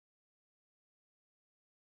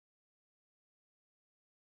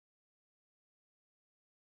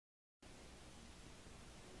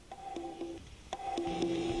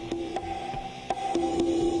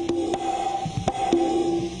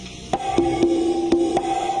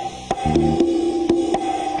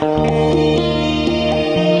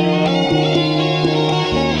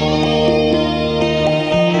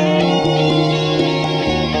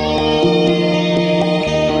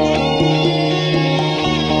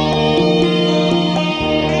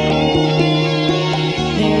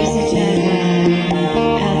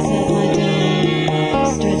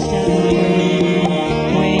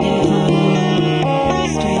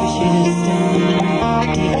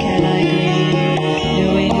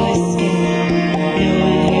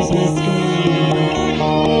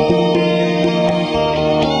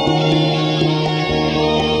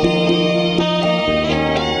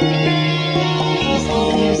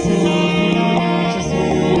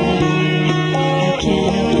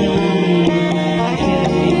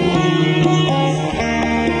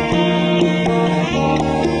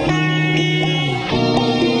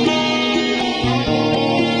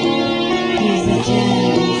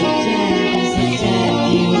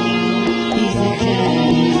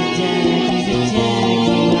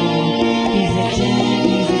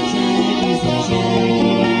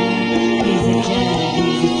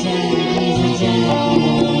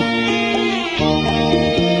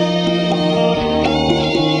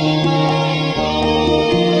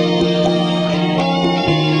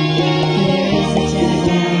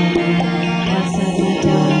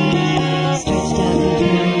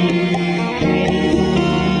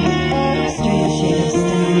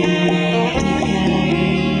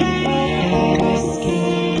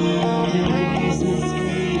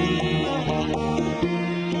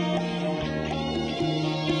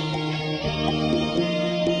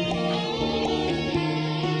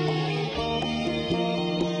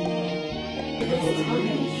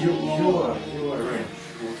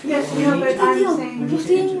No, but I'm saying...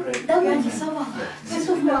 Просто я давно рисовала.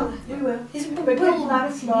 Цветов мало. Если бы был много,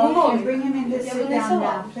 Bring him in to я бы sit down now,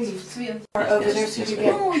 нарисовала please. цвет. Or over there so you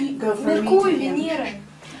Ну, go from me to Меркурий, him. Венера,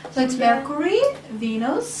 So it's Mercury,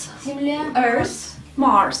 Venus, Земля. Earth,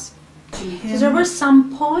 Mars. To So him. there was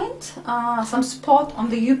some point, some spot on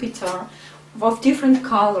the Jupiter of different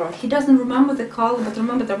color. He doesn't remember the color, but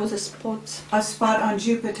remember there was a spot. A spot on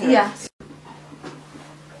Jupiter. Yeah.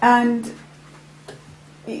 And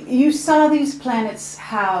you saw these planets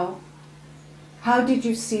how? How did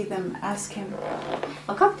you see them? Ask him.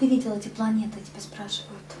 А как ты видел эти планеты, тебя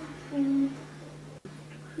спрашивают? Ну,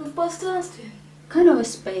 в пространстве. Kind of a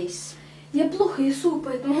space. Я плохо рисую,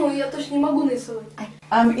 поэтому я точно не могу нарисовать.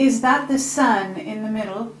 Is that the sun in the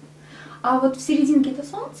middle? А вот в серединке это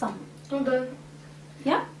Солнце? Ну да.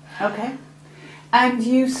 Yeah? Okay. And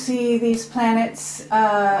you see these planets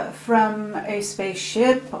from a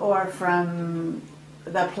spaceship or from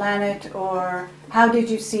the planet, or how did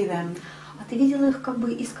you see them? А ты видел их как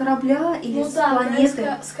бы из корабля или с да,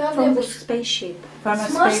 планеты? с корабля. From the spaceship. From a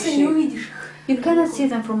С Марса не spaceship. увидишь. You cannot see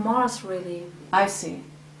them from Mars, really. I see.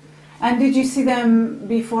 And did you see them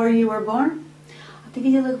before you were born? А ты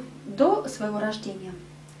видел их до своего рождения?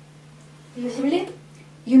 На Земле?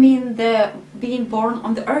 You mean the being born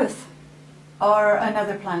on the Earth? Or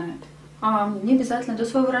another planet? Не обязательно до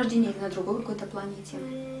своего рождения или на другой какой-то планете.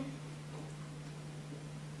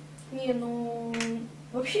 Не, ну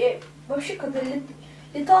вообще когда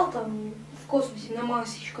летал там в космосе, на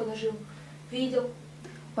Марсе еще когда жил, видел.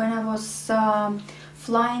 When I was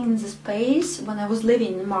flying in the space, when I was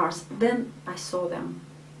living in Mars, then I saw them.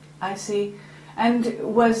 I see. And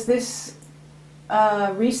was this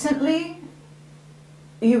recently?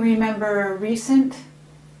 You remember recent?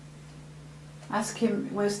 Ask him,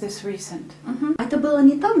 was this recent? Это было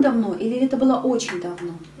не так давно или это было очень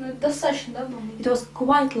давно? Ну, это достаточно давно. It was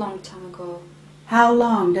quite long time ago. How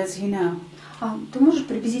long does he know? Ты можешь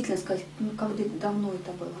приблизительно сказать, как давно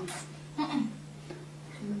это было?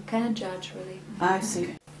 Cannot judge, really. I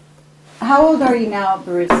see. How old are you now,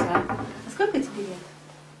 Boriska? А сколько тебе лет?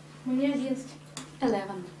 Мне 11.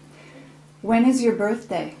 11. When is your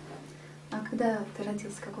birthday? А когда ты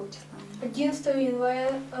родился, какого числа? 11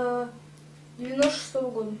 января 96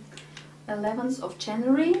 года. 11th of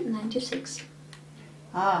January, 96.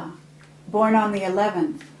 Ah, born on the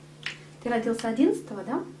 11th. Ты родился 11-го,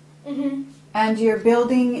 да? And your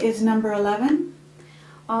building is number 11?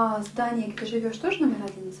 А здание, где ты живешь, тоже номер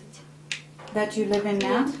 11? That you live in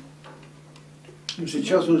now?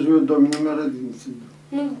 Сейчас он живет в доме номер 11.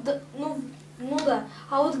 Ну да.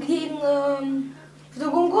 А вот где в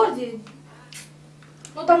другом городе,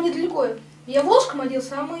 ну там недалеко. Я в Волжском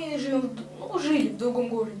родился, а мы жили в другом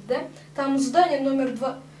городе, да? Там здание номер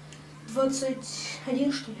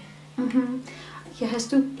 21, что ли. He has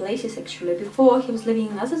two places actually. Before he was living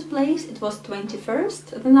in another place, it was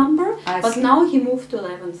 21st, the number, but now he moved to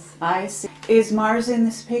 11th. I see. Is Mars in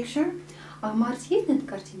this picture? А Марс есть на этой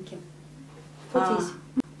картинке? Вот здесь.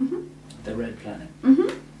 The red planet.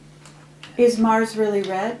 Is Mars really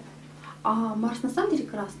red? А Марс на самом деле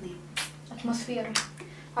красный. Атмосфера.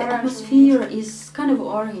 The atmosphere is kind of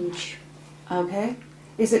orange. Okay.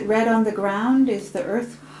 Is it red on the ground? Is the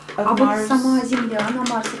Earth А of вот Mars сама Земля на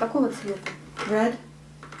Марсе какого цвета? red?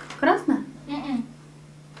 Красная?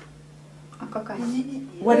 А какая?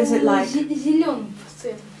 What is it like? Зеленый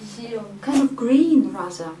цвет. Зеленый. Kind of green,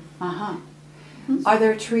 rather. Uh-huh. Are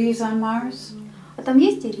there trees on Mars? А там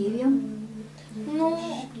есть деревья? Ну,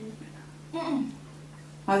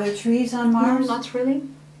 Are there trees on No, Mars? not really.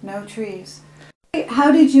 No trees.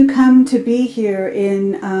 How did you come to be here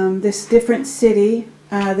in this different city?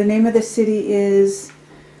 The name of the city is...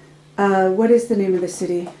 what is the name of the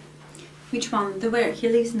city? Which one? The where he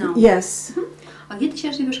lives now? Yes. А где ты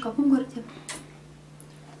сейчас живешь? В каком городе?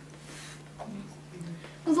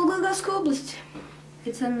 в Волгоградской области.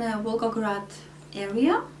 It's in the Volgograd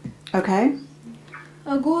area. Okay.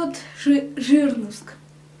 А город Жирновск.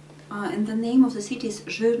 And the name of the city is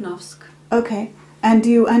Zhirnovsk. Okay. And do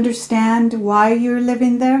you understand why you're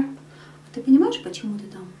living there? Ты понимаешь, почему ты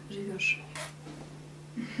там живешь?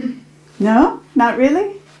 No? Not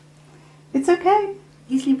really? It's okay.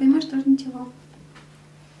 Если не понимаешь, тоже ничего.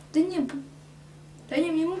 Да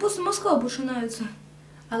не, мне просто Москва больше нравится.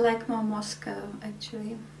 I like more Moscow,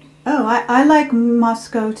 actually. Oh, I like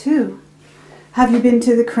Moscow too. Have you been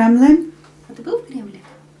to the Kremlin? А ты был в Кремле?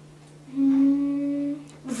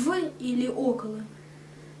 В или около?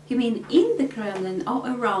 You mean in the Kremlin or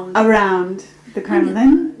around? Around the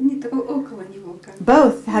Kremlin? Нет, такой около него.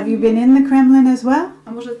 Both. Have you been in the Kremlin as well?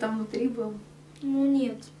 А может там внутри был? Ну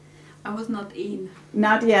нет. I was not in.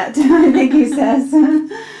 Not yet, I think he says.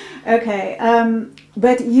 Okay,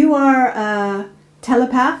 but you are a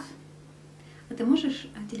telepath? А ты можешь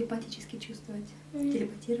телепатически чувствовать?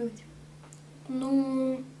 Телепатировать?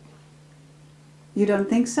 Ну, You don't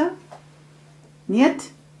think so? Нет?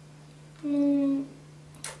 ну,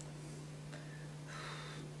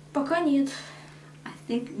 пока нет. I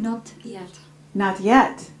think not yet. Not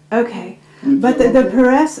yet. Okay. But the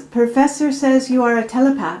professor says you are a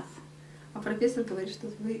telepath. А профессор говорит, что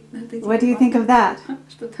вы... What do you think of that?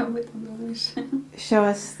 Что ты об этом думаешь? Show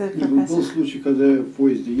us the Был professor. случай, когда я в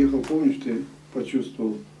поезде ехал, помнишь, ты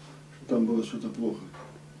почувствовал, что там было что-то плохо?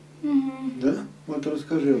 Да? Вот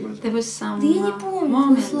расскажи об этом. There was some Да я не помню,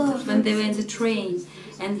 moment Слава. when they were in the train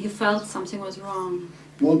and he felt something was wrong.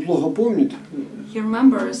 Но он плохо помнит, He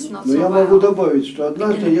remembers not но so я могу well. добавить, что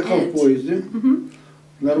однажды я ехал в поезде,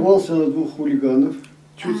 нарвался на 2 хулиганов,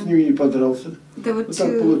 чуть с ними не подрался. There were Вот так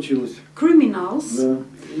two получилось. criminals.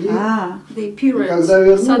 Да. И They appeared когда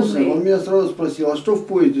вернулся, он suddenly. меня сразу спросил, а что в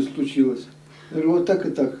поезде случилось? Я говорю, вот так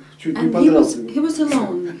и так, чуть не And he подрался. was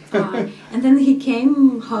alone. And then he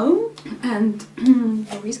came home and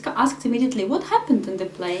Boriska asked immediately what happened in the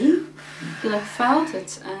plane. He like felt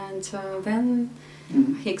it and then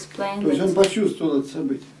he explained То есть он it. почувствовал это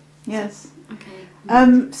событие. Yes.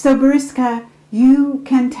 Okay. So Boriska, you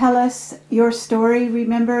can tell us your story.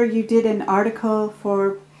 Remember you did an article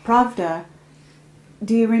for Pravda.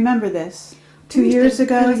 Do you remember this? 2 years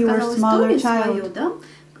ago you were a smaller child. Да?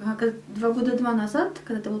 2 года назад,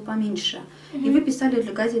 когда ты был поменьше, и вы писали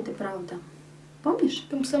для газеты «Правда». Помнишь?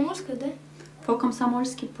 Комсомольская, да? По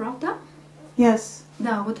комсомольски «Правда»? Yes.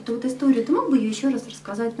 Да, вот эту вот историю. Ты мог бы ее еще раз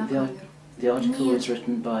рассказать на камеру? The article Нет. was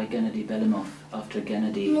written by Gennady Belimov after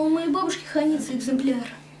Gennady. Ну, у моей бабушки хранится экземпляр.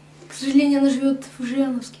 К сожалению, она живет в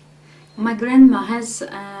Жирановске. My grandma has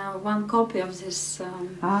one copy of this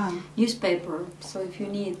Ah. newspaper, so if you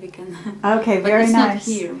need, we can. Okay, But very it's not nice.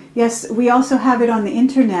 here. Yes, we also have it on the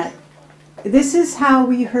internet. This is how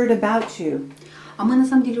we heard about you. А мы на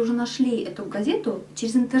самом деле уже нашли эту газету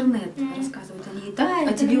через интернет, рассказывают о ней. Так,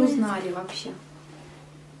 о тебе интернет. узнали вообще.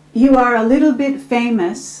 You are a little bit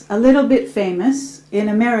famous in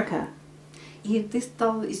America. И ты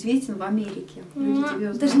стал известен в Америке. Люди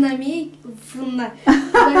тебя Даже узнали.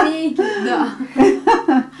 в Америке, да.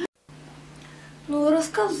 Ну,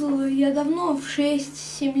 рассказывала я давно, в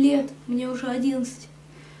 6-7 лет, мне уже 11.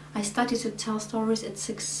 I started to tell stories at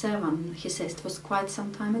 6-7. He says it was quite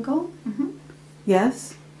some time ago.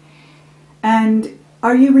 Yes. And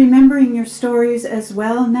are you remembering your stories as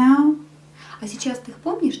well now? А сейчас ты их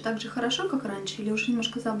помнишь так же хорошо, как раньше, или уже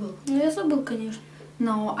немножко забыл? Ну, я забыл, конечно.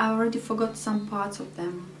 No, I already forgot some parts of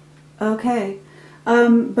them. Okay.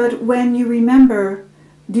 But when you remember,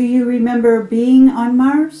 do you remember being on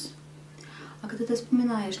Mars? А когда ты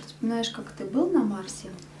вспоминаешь, как ты был на Марсе?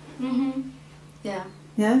 Yeah.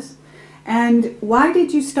 Yes. And why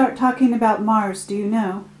did you start talking about Mars? Do you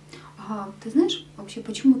know? Ага, ты знаешь, вообще,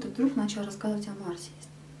 почему ты вдруг начал рассказывать о Марсе?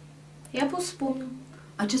 Я просто вспомнил.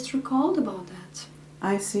 I just recalled about that.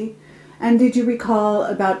 I see. And did you recall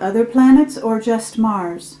about other planets or just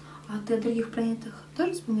Mars? А ты о других планетах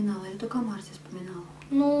тоже вспоминала или только о Марсе вспоминала?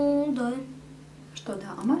 Ну, да. Что,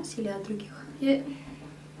 да, о Марсе или о других?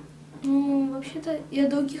 Ну, вообще-то, я о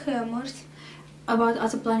других и о Марсе. About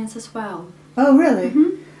other planets as well. Oh, really?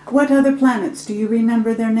 What other planets? Do you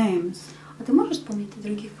remember their names? А ты можешь вспомнить о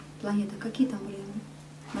других планетах? Какие там были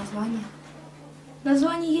названия?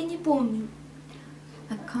 Название я не помню.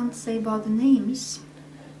 I can't say about the names.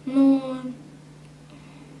 Ну,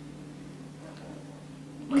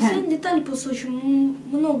 мы сегодня летали просто очень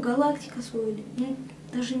много галактик освоили. Ну,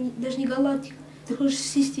 даже не галактик, такой же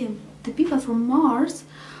систем. The people from Mars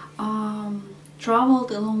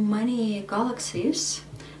traveled along many galaxies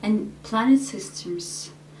and planet systems.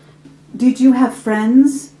 Did you have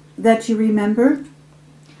friends that you remember?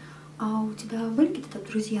 А у тебя были какие-то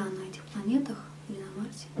друзья на этих планетах или на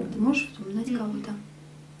Марсе? Ты можешь вспоминать кого-то?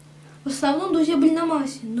 В основном друзья были на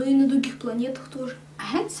Марсе, но и на других планетах тоже.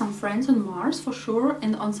 I had some friends on Mars for sure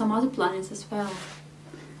and on some other planets as well.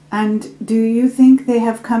 And do you think they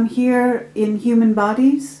have come here in human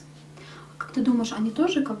bodies? Как ты думаешь, они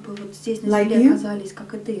тоже как бы вот здесь на Like Земле you? оказались,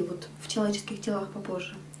 как и ты, вот в человеческих телах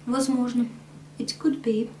попозже? Возможно. It could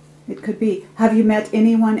be. It could be. Have you met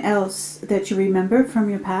anyone else that you remember from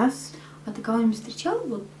your past? А ты кого-нибудь встречал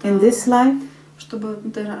вот, In this life? чтобы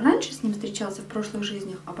ты раньше с ним встречался в прошлых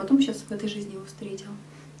жизнях, а потом сейчас в этой жизни его встретил?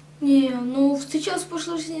 Не, ну встречался в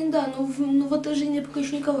прошлой жизни, да, но в этой жизни я пока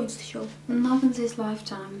еще никого не встречал. Not in this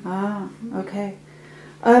lifetime. Ah, okay.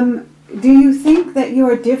 Do you think that you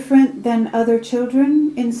are different than other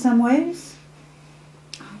children in some ways?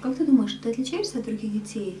 Как ты думаешь, ты отличаешься от других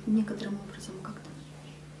детей некоторым образом как-то?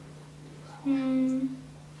 Ну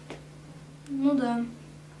да.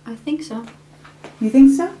 I think so. You think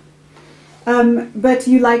so? But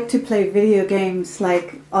you like to play video games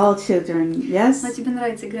like all children, yes? Но тебе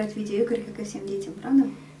нравится играть в видеоигры, как и всем детям, правда?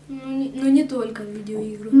 Ну не только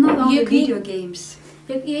видеоигры. Not only video games.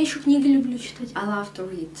 Я еще книги люблю читать. I love to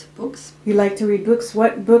read books. You like to read books?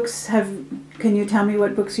 What books can you tell me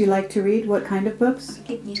what books you like to read? What kind of books?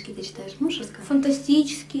 Какие книжки ты читаешь? Можешь рассказать?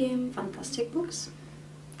 Фантастические. Fantastic books.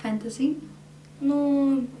 Fantasy.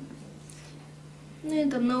 Ну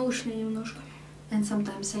это научные немножко. And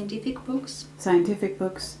sometimes scientific books. Scientific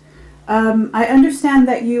books. I understand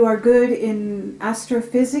that you are good in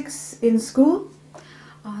astrophysics in school?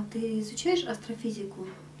 Ты изучаешь астрофизику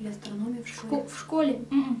или астрономию в школе? В школе?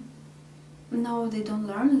 No, they don't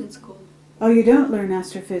learn it at school. Oh, you don't learn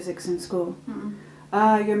astrophysics in school?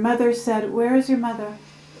 Your mother said, where is your mother?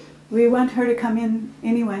 We want her to come in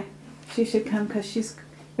anyway. She should come because she's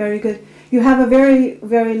very good. You have a very,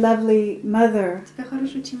 very lovely mother. У тебя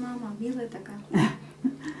хорошая очень мама, милая такая.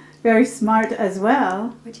 Very smart as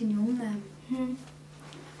well. Очень умная.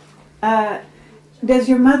 Does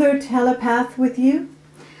your mother telepath with you?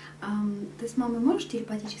 Ты с мамой можешь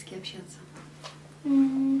телепатически общаться?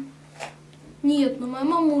 Нет, но моя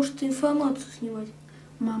мама может информацию снимать.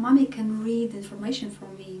 My mommy can read information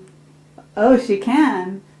from me. Oh, she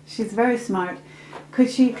can. She's very smart. Could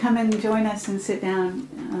she come and join us and sit down?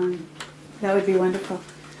 That would be wonderful.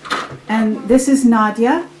 And this is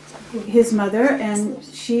Nadia, his mother, and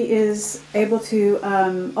she is able to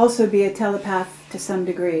also be a telepath to some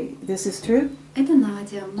degree. This is true? Это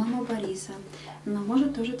Надя, мама Бориса. Она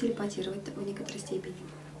может тоже телепатировать в некоторой степени.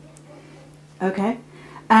 Okay.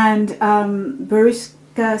 And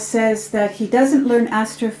Boriska says that he doesn't learn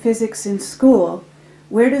astrophysics in school.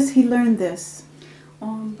 Where does he learn this?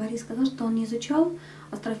 Борис сказал, что он не изучал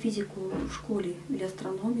астрофизику в школе, или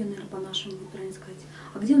астрономию, наверное, по-нашему, правильно сказать.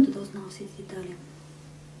 А где он тогда узнал все эти детали?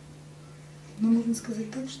 Ну, можно сказать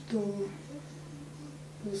так, что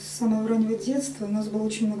с самого раннего детства у нас было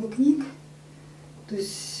очень много книг. То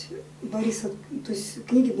есть Бориса, то есть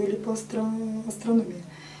книги были по астрономии.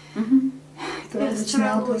 Это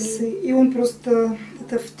различные атласы. И он просто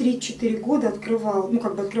это в 3-4 года открывал, ну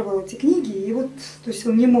как бы открывал эти книги, и вот, то есть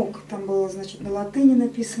он не мог, там было, значит, на латыни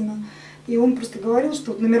написано, и он просто говорил,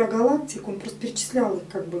 что вот номера галактик, он просто перечислял их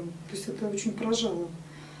как бы, то есть это очень поражало.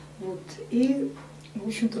 Вот. И, в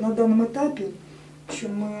общем-то, на данном этапе, еще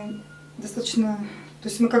мы достаточно, то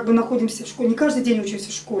есть мы как бы находимся в школе, не каждый день учимся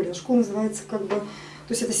в школе, а школа называется как бы,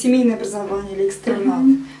 то есть это семейное образование или экстернат.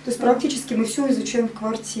 То есть практически мы все изучаем в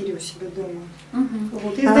квартире у себя дома.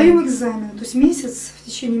 Вот. И сдаем экзамен. То есть в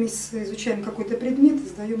течение месяца изучаем какой-то предмет и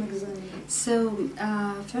сдаем экзамен. So,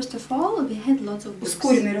 first of all, we had lots of books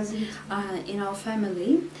Ускоренное развитие. In our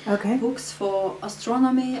family. Okay. Books for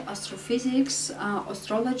astronomy, astrophysics,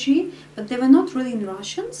 astrology, but they were not really in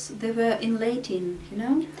Russians, they were in Latin, you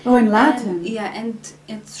know? Oh, in Latin? And, yeah, and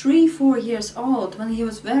at 3-4 years old, when he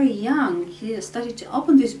was very young, he started to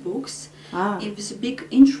open these books. It was a big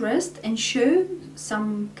interest and show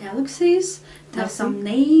some galaxies, tell some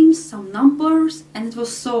names, some numbers, and it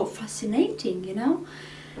was so fascinating, you know.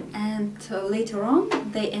 And later on,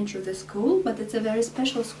 they enter the school, but it's a very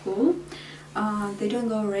special school. They don't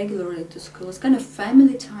go regularly to school. It's kind of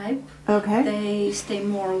family type. Okay. They stay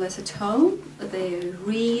more or less at home. They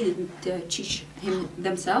read and teach him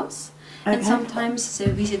themselves. Okay. And sometimes they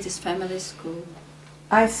visit his family school.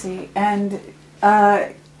 I see. And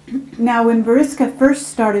now when Boriska first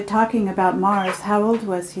started talking about Mars, how old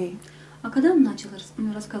was he? А когда он начал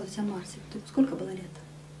рассказывать о Марсе? Сколько было лет?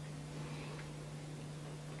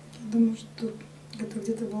 Я думаю, что это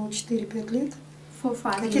где-то было 4-5 лет.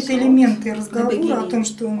 4-5 Какие-то элементы разговора о том,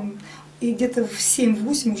 что он и где-то в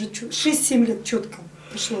 7-8 уже 6-7 лет четко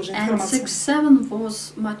пришло уже информация. And 6-7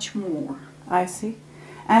 was much more. I see.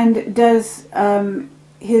 And does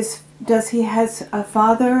he has a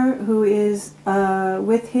father who is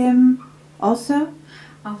with him also?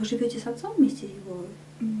 А вы живете с отцом вместе его?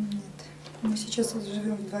 Нет. Мы сейчас вот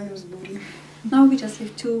живем вдвоем с Борей. No, we just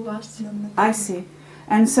live two of us. I see.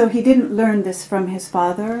 And so he didn't learn this from his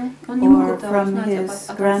father or from his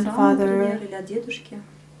grandfather? Или от дедушки?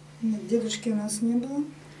 Нет, дедушки у нас не было.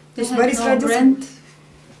 То есть Борис родился...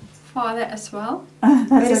 Father as well.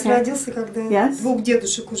 Борис родился, когда двух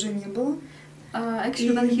дедушек уже не было.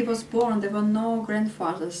 Actually, when he was born, there were no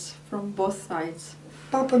grandfathers from both sides.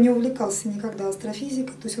 Папа не увлекался никогда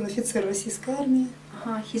астрофизикой, то есть он офицер российской армии.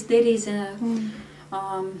 His daddy is a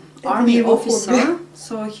army officer,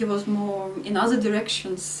 so he was more in other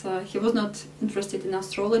directions. He was not interested in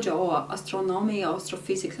astrology or astronomy or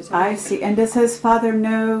astrophysics. I see. And does his father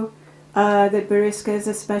know that Boriska is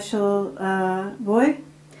a special boy?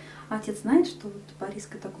 Отец знает, что вот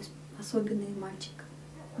Бориска такой особенный мальчик.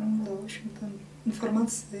 Да, в общем-то,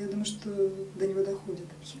 информация, я думаю, что до него доходит.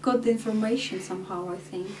 He got the information somehow, I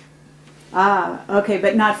think. Okay,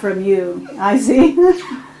 but not from you. I see.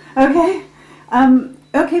 Okay.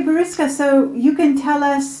 Okay, Boriska, so you can tell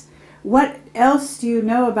us what else do you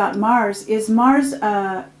know about Mars? Is Mars,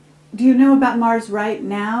 do you know about Mars right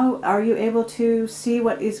now? Are you able to see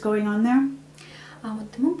what is going on there? А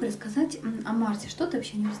вот ты мог бы рассказать о Марсе? Что ты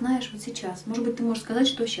вообще не знаешь вот сейчас? Может быть, ты можешь сказать,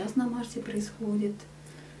 что сейчас на Марсе происходит?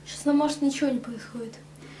 Сейчас на Марсе ничего не происходит.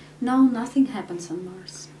 No, nothing happens on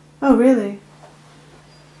Mars. Oh, really?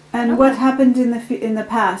 And what happened in the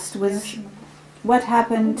past was what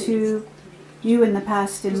happened to you in the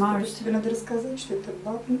past in Mars? Тебе надо рассказать, что это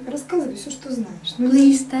рассказывай все, что знаешь.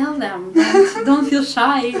 Please tell them. Don't feel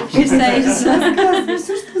shy. She says. Рассказывай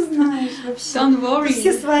все, что знаешь вообще. Don't worry.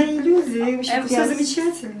 Все свои иллюзии, вообще все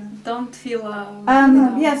замечательно. Don't feel.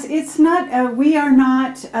 Yes, it's not. We are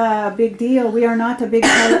not a big deal. We are not a big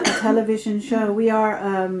television show. We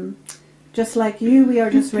are just like you. We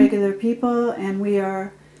are just regular people, and we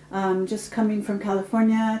are just coming from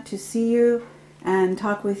California to see you and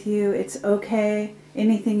talk with you. It's okay.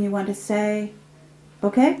 Anything you want to say,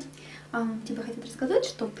 okay? Тебе хотят рассказать,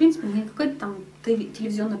 что в принципе не какая-то там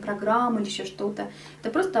телевизионная программа или еще что-то.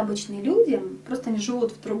 Это просто обычные люди, просто они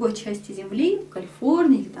живут в другой части Земли, в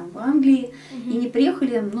Калифорнии или там в Англии, и не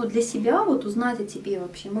приехали, ну, для себя вот узнать о тебе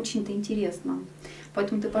вообще. Им очень это интересно.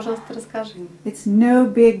 Поэтому ты, пожалуйста, расскажи. It's no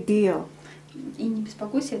big deal. И не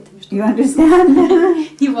беспокойся, это не что. You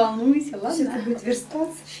understand? Не волнуйся, ладно? Все это будет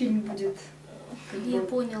верстаться, фильм будет. Я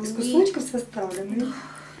понял. Из кусочков составлен.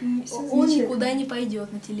 Он никуда не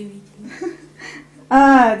пойдет на телевидении.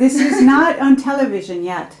 This is not on television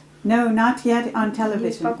yet. No, not yet on Не television.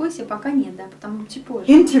 беспокойся, пока нет, да, потому что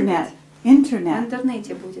позже. Internet. В Internet.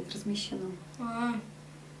 интернете будет размещено.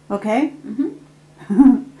 Okay?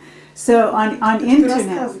 So on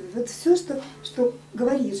internet. Вот все, что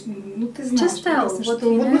говоришь, ну ты знаешь. Just tell what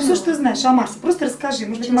you вот все, know. что знаешь о Марсе. Просто расскажи,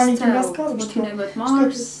 может быть, маленьким рассказом,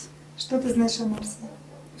 Что ты знаешь о Марсе.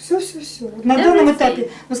 Все. Вот на данном этапе.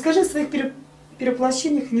 Ну скажи о своих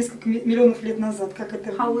перевоплощениях несколько миллионов лет назад, как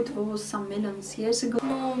это. How it was some millions years ago.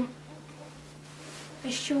 Ну, а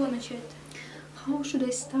с чего начать? How should I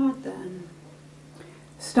start then?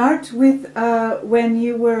 Start with when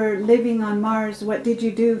you were living on Mars. What did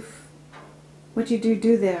you do? What did you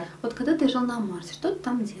do there? Вот когда ты жил на Марсе, что ты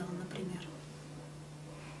там делал, например?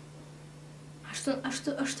 А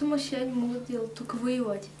что марсиане могут делать? Только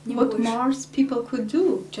воевать. Не What больше. Mars people could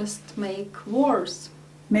do? Just make wars.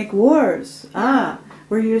 Make wars.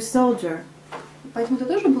 Were you a soldier? Поэтому ты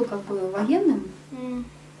тоже был как бы военным?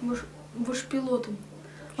 Вы ж пилотом.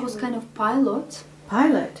 I was kind of pilot.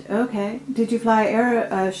 Pilot. Okay. Did you fly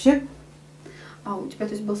a ship? А у тебя,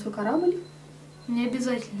 то есть, был свой корабль? Не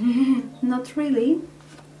обязательно. Not really.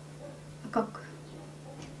 А как?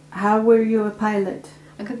 How were you a pilot?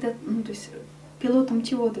 А когда, ну, то есть, пилотом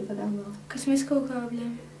чего ты тогда был? Космического корабля.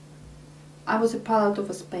 I was a pilot of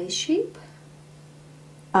a spaceship.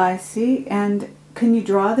 I see. And can you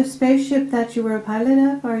draw the spaceship that you were a pilot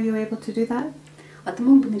of? Are you able to do that? А ты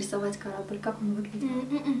мог бы нарисовать корабль? Как он выглядел?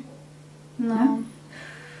 No.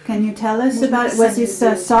 Can you tell us about it? Was this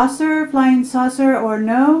a saucer, flying saucer, or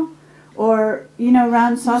no? Or, you know,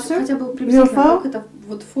 round saucer? Хотя бы приблизительно, UFO? как это,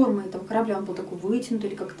 вот форма этого корабля, он был такой вытянутый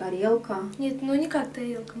или как тарелка? Нет, ну не как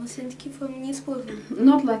тарелка, мы все такие формы не используем.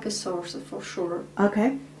 Not like a saucer, for sure.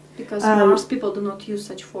 Okay. Because Mars people do not use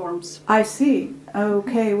such forms. I see.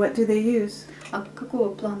 Okay, what do they use? А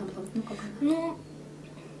какого плана была? Ну, как она? Ну,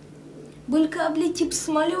 были корабли типа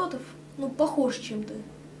самолетов, ну, похож чем-то.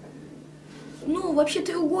 Ну, вообще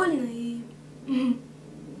треугольные.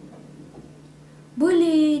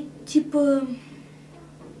 Были типа...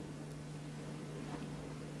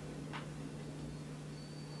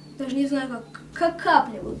 Даже не знаю как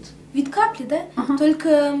капли, вот. Вид капли, да?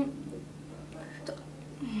 Только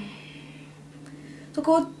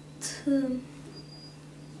вот...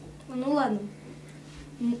 Ну ладно.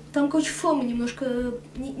 Там, короче, форма немножко...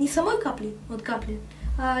 Не самой капли, вот капли,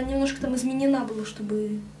 а немножко там изменена была,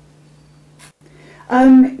 чтобы...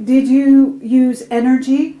 Did you use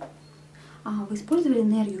energy? Вы использовали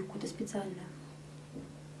энергию какую-то специальную?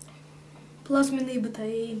 Плазменные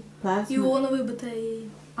батареи, Plasma. ионовые батареи.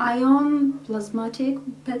 Ion, plasmatic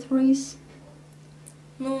batteries.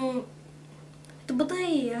 Ну, это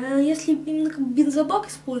батареи, а если именно как бензобак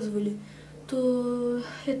использовали, то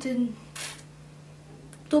это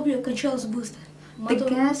топливо кончалось быстро.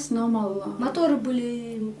 Моторы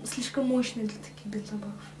были слишком мощные для таких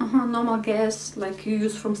бензобаков. Normal gas, like you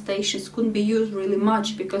use from stations, couldn't be used really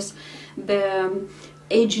much because the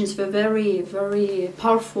engines were very, very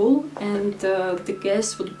powerful, and the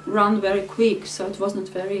gas would run very quick, so it wasn't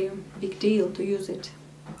very big deal to use it.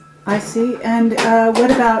 I see. And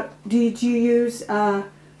what about, did you use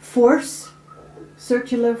force,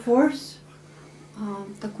 circular force?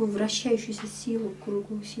 Такую вращающуюся силу,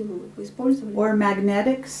 круглую силу вы использовали? Or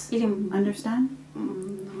magnetics? Или understand?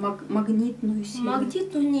 Магнитную силу?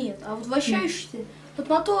 Магнитную нет, а вот вращающиеся, вот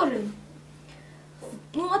моторы,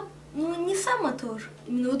 ну не сам мотор,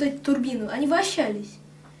 именно вот эти турбины, они вращались.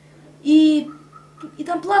 И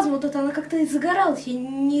там плазма вот эта, она как-то загоралась, я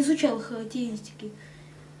не изучала характеристики.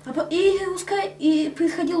 И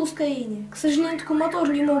происходило ускорение. К сожалению, такой мотор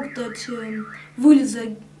не мог дать вылет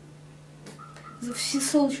за в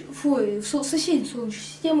соседнюю солнечную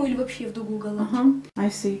систему или вообще в другую галактику. I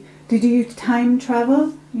see. Did you time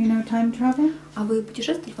travel? You know time travel? А вы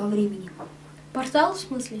путешествовали во времени? Портал, в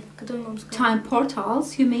смысле, который вам сказал? Time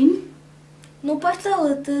portals, you mean? Ну, портал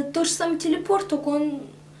это тот же самый телепорт, только он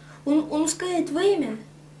ускоряет время.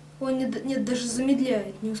 Он нет, даже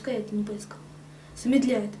замедляет, не ускоряет, не поискал.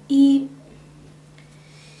 Замедляет. И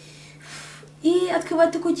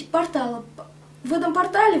открывает такой тип портала. В этом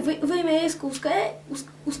портале время резко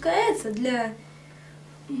ускоряется для...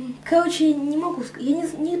 Короче, не могу сказать, я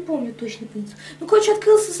не помню точный принцип. Ну, короче,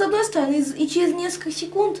 открылся с одной стороны, и через несколько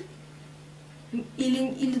секунд,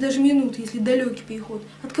 или даже минут, если далекий переход,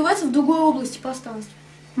 открывается в другой области пространства.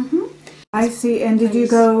 I see. And did you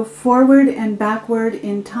go forward and backward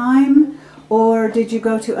in time, or did you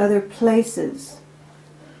go to other places?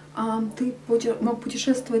 Ты мог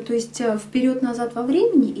путешествовать, то есть вперед-назад во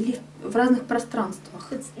времени или в разных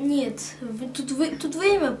пространствах? Нет, тут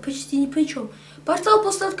время почти ни при чем. Портал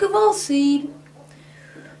просто открывался и...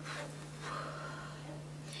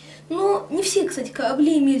 Ну, не все, кстати,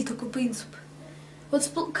 корабли имели такой принцип.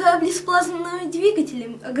 Вот корабли с плазменными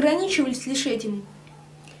двигателем ограничивались лишь этим.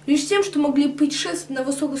 Лишь тем, что могли путешествовать на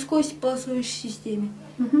высокой скорости по Солнечной системе.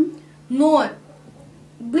 Но...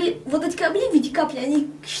 вот эти корабли в виде капли,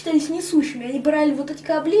 они считались несущими. Они брали вот эти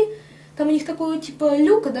корабли, там у них такой типа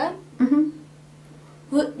люка, да?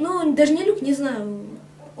 Ну, даже не люк, не знаю.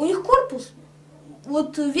 У них корпус.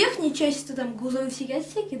 Вот верхняя часть это там грузовые всякие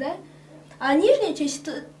отсеки, да? А нижняя часть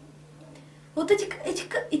это... Вот эти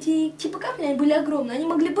типа капли, они были огромные. Они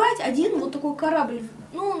могли брать один вот такой корабль,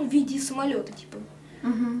 ну, в виде самолета, типа.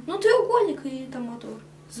 Ну, треугольник и там мотор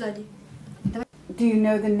сзади. Do you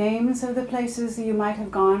know the names of the places you might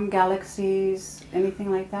have gone, galaxies, anything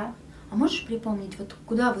like that? А можешь припомнить, вот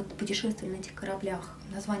куда вы путешествовали на этих кораблях?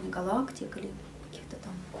 Название галактик или каких-то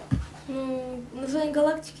там? Ну, название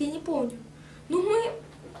галактики я не помню.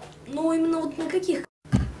 Ну именно вот на каких?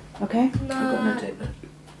 Okay.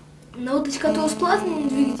 На вот эти, которые с плазменным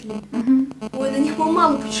двигателем. Ой, на них мы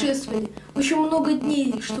мало путешествовали. Очень много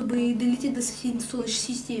дней, чтобы долететь до соседней Солнечной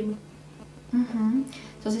системы.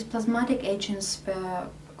 So these plasmatic agents were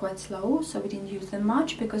quite slow, so we didn't use them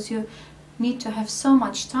much because you need to have so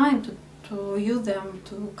much time to use them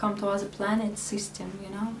to come to other planets system,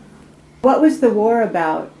 you know. What was the war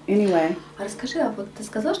about, anyway? А расскажи, а вот ты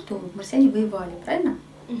сказал, что марсиане воевали, правильно?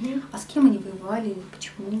 А с кем они воевали,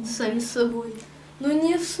 почему? Сами с собой. Ну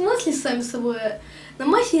не в смысле сами с собой, а на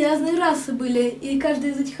Марсе разные расы были, и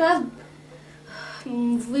каждая из этих рас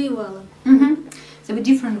воевала. There were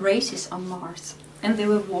different races on Mars, and they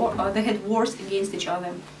had wars against each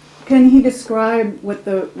other. Can he describe what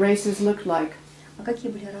the races looked like? А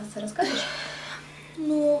какие были расы, расскажешь?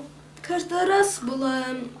 Ну, каждая раса была...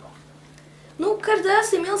 Ну, каждая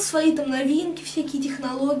раса имела свои там новинки, всякие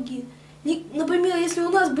технологии. Например, если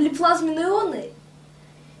у нас были плазменные ионы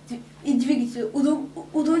и двигатели,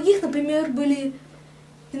 у других, например, были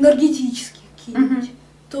энергетические какие-нибудь,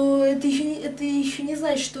 то это еще не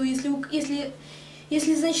значит, что если,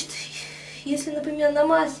 например, на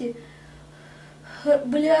Марсе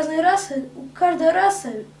были разные расы, каждая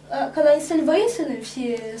раса, когда они стали воинственными,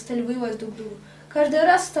 все стали воевать друг с другом, каждая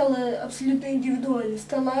раса стала абсолютно индивидуальной,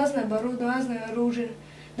 стало разное оборудование, разное оружие,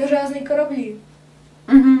 даже разные корабли.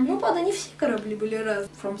 Ну, правда, не все корабли были разные.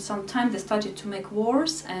 From some time they started to make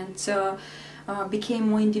wars and became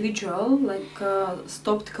more individual, like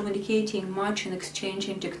stopped communicating much and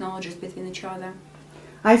exchanging technologies between each other.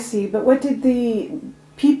 I see, but what did the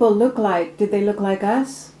people look like? Did they look like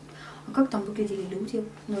us? А как там выглядели люди?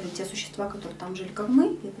 Ну, или те существа, которые там жили, как мы,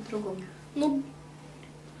 или по-другому?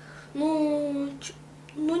 Ну,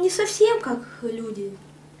 не совсем как люди.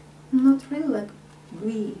 Not really, like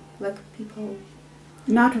we, like people.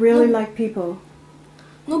 Not really like people.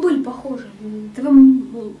 Ну, были похожи. They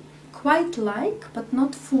were quite like, but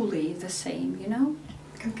not fully the same, you know?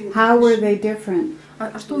 How were they different?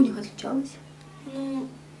 А что у них отличалось? Ну,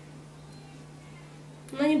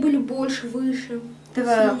 они были больше, выше, They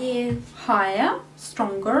were сильнее. higher,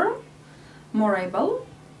 stronger, more able.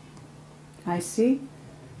 I see.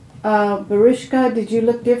 Boriska, did you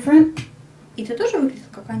look different? И ты тоже выглядел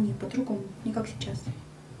как они, по-другому, не как сейчас.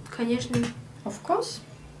 Конечно. Of course.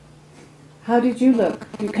 How did you look?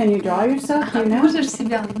 Can you draw yourself? Do you know? Можешь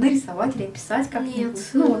себя нарисовать или описать как-нибудь? Нет.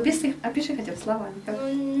 Ну, опиши хотя бы словами.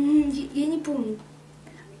 Ну, я не помню.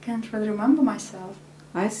 I can't really remember myself.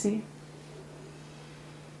 I see.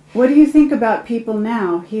 What do you think about people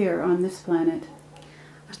now here on this planet?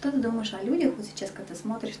 А что ты думаешь о людях вот сейчас, когда ты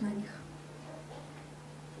смотришь на них?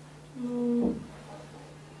 Ну,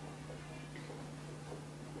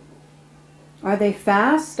 Are they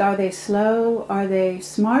fast? Are they slow? Are they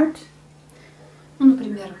smart? Ну,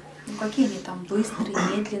 например, какие они там быстрые,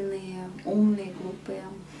 медленные, умные, глупые.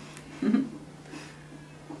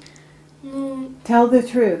 ну, Tell the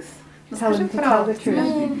truth. Ну, Tell скажи them to tell the правду.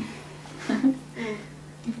 truth.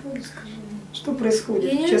 Правду скажи. Что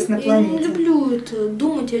происходит я сейчас на не планете? люблю это,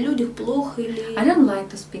 думать о людях плохо или... I don't like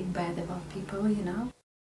to speak bad about people, you know.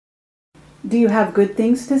 Do you have good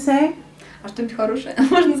things to say? А что-нибудь хорошее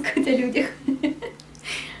можно сказать о людях?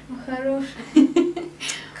 Хорошие.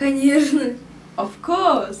 Конечно. Of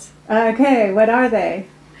course. Okay, what are they?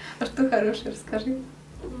 А что хорошее, расскажи.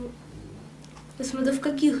 Смотря в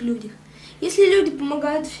каких людях. Если люди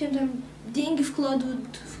помогают всем, там, деньги вкладывают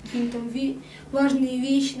в какие-то там важные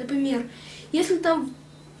вещи, например, если там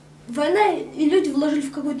война, и люди вложили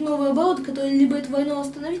в какой-то новый оборот, который либо эту войну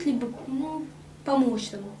остановить, либо, ну, помочь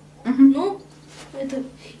тому. Ну, это...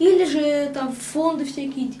 Или же там фонды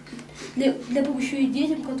всякие для помощи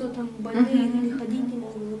детям, которые там больные или ходить не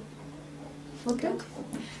могут. Вот так.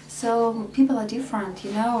 So people are different,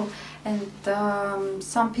 you know, and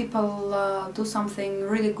some people do something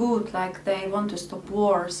really good, like they want to stop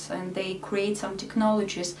wars and they create some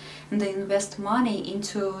technologies and they invest money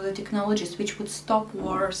into the technologies which would stop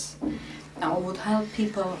wars or would help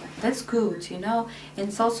people. That's good, you know, and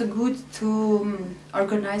it's also good to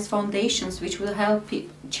organize foundations which will help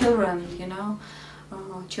children, you know,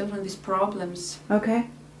 children with problems. Okay.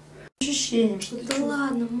 Ощущением, что ты Да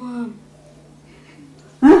ладно, мам.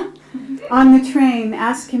 On the train,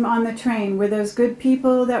 ask him on the train, were those good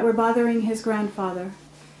people that were bothering his grandfather?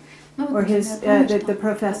 Ну, вот, Or his, например, помнишь, the там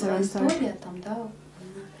professor, была I'm sorry. история, там, да,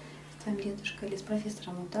 с твоим дедушкой или с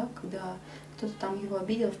профессором, вот так, когда кто-то там его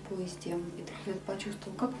обидел в поезде, и ты вот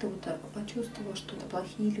почувствовал, как ты вот почувствовал, что это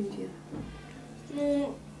плохие люди?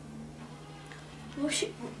 Ну,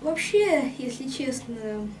 вообще, если честно,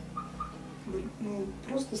 Ну,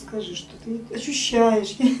 просто скажи, что ты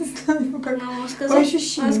ощущаешь, я не знаю, как но по сказать,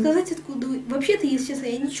 ощущениям. сказать откуда... Вообще-то, если честно,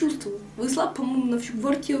 я не чувствую. Выслав, по-моему, на всю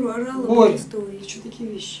квартиру орала Борь, об истории. ты что такие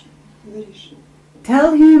вещи говоришь?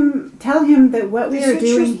 Tell him that what we Ты are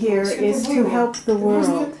всё doing чувствовал, here всё is это to было. help the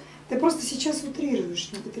world. Ты просто сейчас утрируешь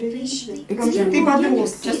некоторые вещи. Да Как я ты не-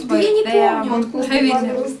 подросток. Just Да я не they помню, are откуда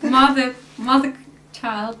having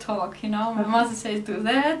mother-child talk, you know. My mother says do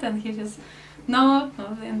that, and he just no.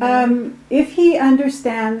 And then, If he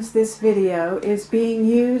understands this video is being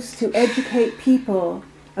used to educate people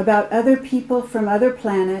about other people from other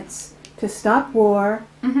planets, to stop war,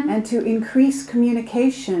 and to increase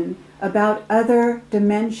communication about other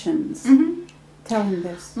dimensions. Tell him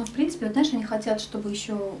this. Ну, в принципе, вот, знаешь, они хотят, чтобы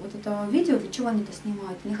еще вот это видео, для чего они это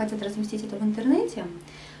снимают? Они хотят разместить это в интернете.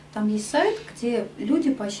 Там есть сайт, где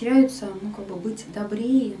люди поощряются, ну, как бы быть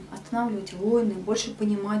добрее, останавливать войны, больше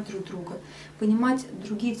понимать друг друга, понимать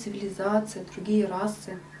другие цивилизации, другие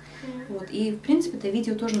расы. Вот. И, в принципе, это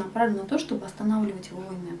видео тоже направлено на то, чтобы останавливать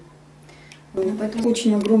войны. Ну, поэтому...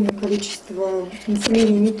 Очень огромное количество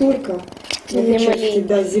населения не только на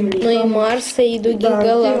части Земли, но и Марса, и других да, ты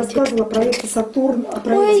галактик. рассказывала про проекты Сатурн, о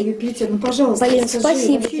проекте Юпитер. Ну, пожалуйста, Полин, скажи,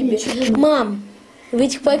 спасибо вообще тебе. ничего не- Мам, в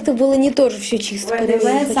этих проектах было не тоже все чисто. There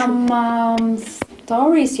were some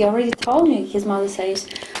stories he already told me, his mother says,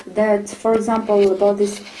 that, for example, about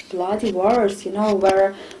these bloody wars, you know,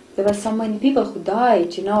 where there were so many people who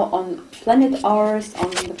died, you know, on planet Earth,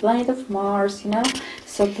 on the planet of Mars, you know.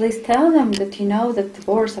 So please tell them that, you know, that the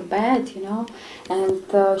wars are bad, you know. And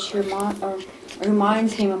she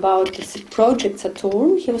reminds him about this project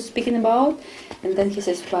Saturn he was speaking about. And then he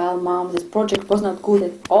says, well, Mom, this project was not good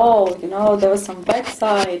at all, you know, there were some bad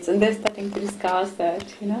sides. And they're starting to discuss that,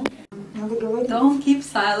 you know. Надо говорить. Don't keep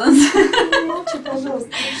silence. Молчи, пожалуйста,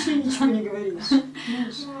 вообще ничего не говоришь.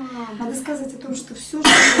 Знаешь? Надо сказать о том, что все, что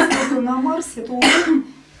происходит на Марсе, это урок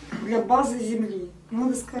для базы Земли.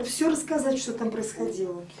 Надо сказать, все рассказать, что там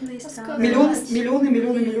происходило. Миллионы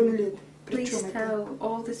лет. Please tell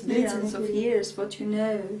all these millions of years what you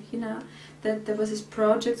know, that there was this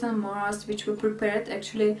project on Mars which were prepared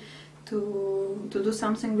actually to do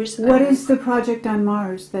something research. What is the project on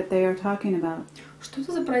Mars that they are talking about? Что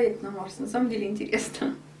это за проект на Марсе? На самом деле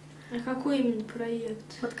интересно. А какой именно проект?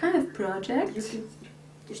 What kind of project?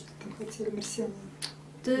 То, что там хотели марсиане.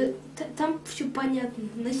 Там все понятно.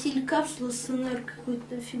 Носили капсулу с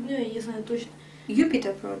какой-то фигней, я не знаю точно.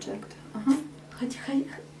 Jupiter project.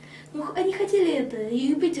 Ну, они хотели это,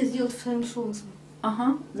 Юпитер сделать своим солнцем.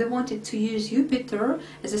 They wanted to use Jupiter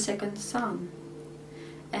as a second sun.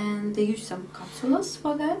 And they used some capsules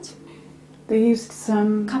for that. They used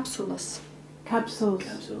some Capsules,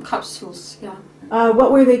 yeah.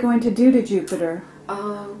 What were they going to do to Jupiter?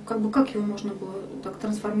 Как его можно было так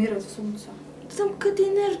трансформировать в Солнце? Там какая-то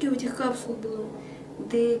энергия в этих капсулах была.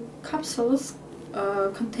 The capsules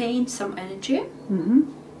contained some energy.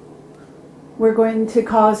 We're going to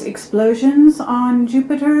cause explosions on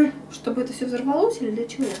Jupiter. Чтобы это все взорвалось или для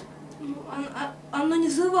чего? Оно не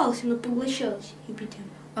взрывалось, оно поглощалось Юпитером.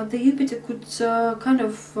 The Jupiter could kind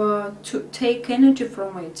of to take energy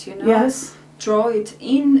from it, Yes. Draw it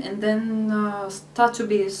in and then start to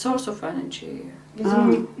be a source of energy.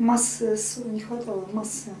 Видимо, массы не хватало,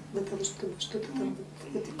 массы для того, чтобы что-то там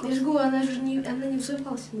в этой Я же говорю, она не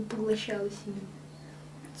взрывалась, она поглощалась именно.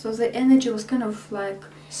 So the energy was kind of like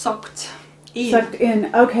sucked in. Sucked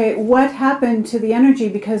in. Okay, what happened to the energy?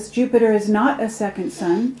 Because Jupiter is not a second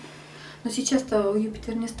sun. Но сейчас-то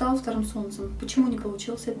Юпитер не стал вторым Солнцем. Почему не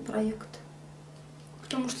получился этот проект?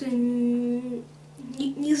 Потому что не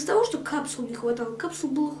из-за того, что капсул не хватало.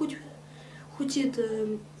 Капсул было хоть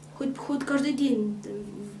каждый день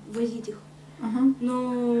возить их.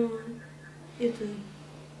 Но это...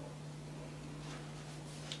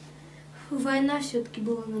 Война все-таки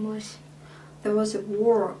была на Марсе. There was a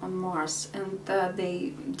war on Mars and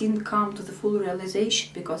they didn't come to the full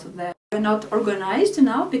realization because of that. They're not organized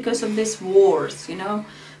enough because of these wars,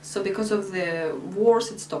 So because of the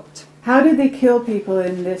wars it stopped. How did they kill people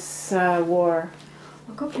in this war?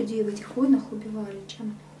 А как людей в этих войнах убивали?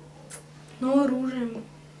 Чем? Но оружием.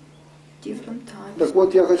 Different types. Так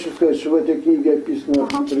вот, я хочу сказать, что в этой книге описано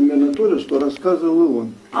примерно то же, что рассказывал и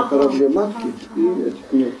он о корабле матки и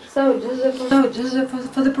этих нет. So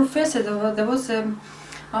for the professor there was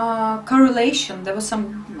a correlation, there was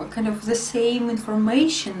some kind of the same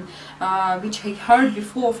information which he heard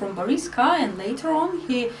before from Boriska, and later on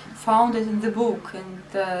he found it in the book, and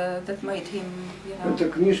that made him, Эта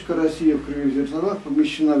книжка «Россия в кривых зеркалах»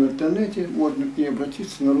 помещена в интернете, можно к ней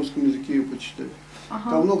обратиться, на русском языке ее почитать.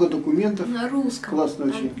 Там много документов, На русском. классная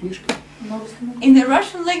очень книжка. In the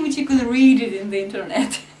Russian language you can read it in the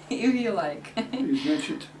internet, if you like. И,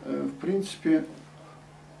 значит, в принципе,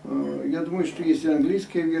 я думаю, что есть и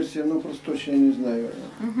английская версия, но просто точно не знаю.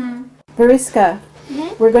 Boriska,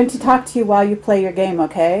 we're going to talk to you while you play your game,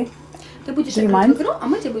 okay? Ты будешь Do you играть mind? в игру, а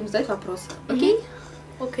мы тебе будем задать вопросы. Окей?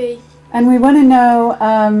 Окей. And we want to know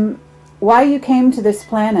why you came to this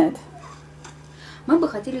planet. Мы бы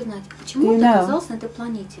хотели знать, Do почему you ты know? оказался на этой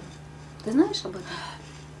планете. Ты знаешь об этом?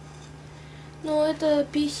 Ну, это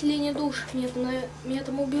переселение душ. Меня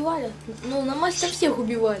там убивали. Ну, на Марсе там всех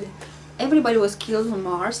убивали. Everybody was killed on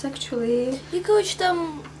Mars, actually. И, короче,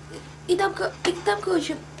 там,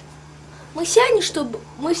 короче,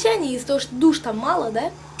 марсиане из-за того, что душ там мало,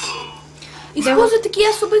 да? Используют такие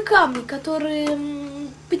особые камни, которые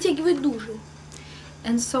притягивают души.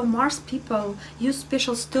 And so Mars people use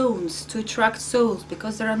special stones to attract souls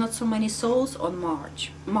because there are not so many souls on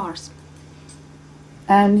Mars.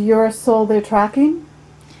 And your soul they're tracking?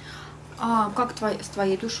 Как с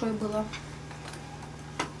твоей душой было?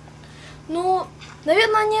 Ну,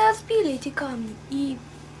 наверное, они разбили эти камни. И,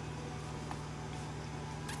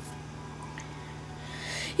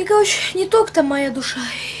 короче, не только там моя душа,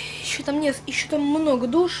 еще там много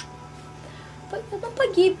душ.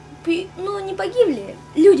 Не погибли,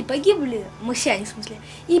 люди погибли, марсиане в смысле,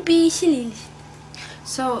 и переселились.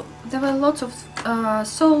 So there were lots of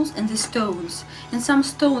souls in the stones, and some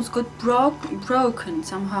stones got broken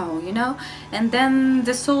somehow, and then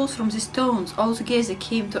the souls from the stones all together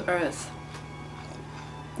came to Earth.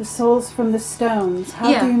 The souls from the stones. How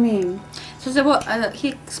Yeah. do you mean? So there were, he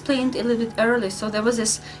explained a little bit earlier. So there was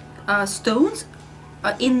this stones.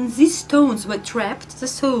 In these stones were trapped the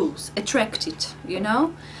souls, attracted,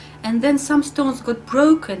 and then some stones got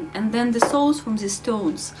broken, and then the souls from these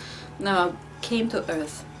stones came to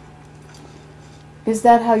Earth. Is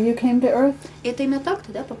that how you came to Earth? Это именно так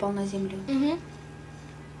ты, да, попал на Землю?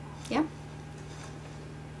 Yeah.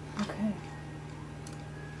 Okay.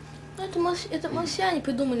 Ну, это марсиане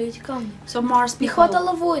придумали эти камни. So Mars Не people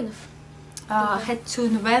хватало воинов. had to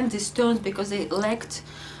invent these stones because they lacked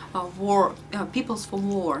peoples for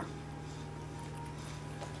war.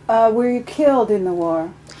 Were you killed in the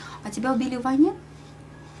war? А тебя убили в войне?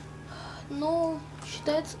 Ну,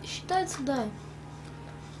 считается, да.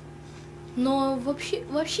 Но вообще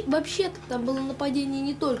там было нападение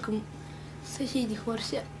не только соседей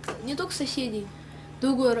марсиан, не только соседей,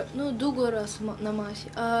 другой раз на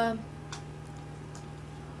Марсе, а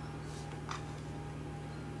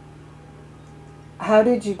How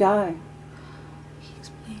did you die?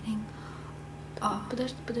 Explaining.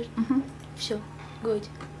 Подожди. Все, говорите.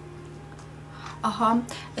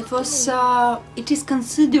 It is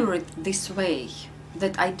considered this way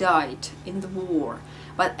that I died in the war,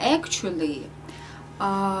 but actually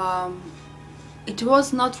it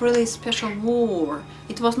was not really a special war.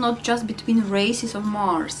 It was not just between races of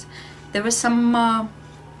Mars. There was some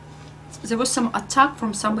attack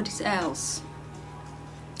from somebody else,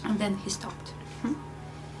 and then he stopped.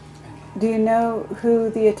 Do you know who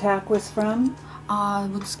the attack was from?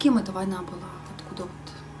 Вот с кем эта война была? Откуда вот?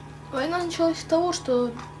 Война началась с того,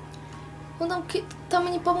 что там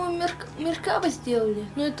они, по-моему, Меркаба сделали.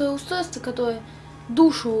 Но это устройство, которое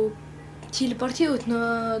душу телепортирует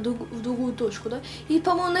в другую точку, да? И,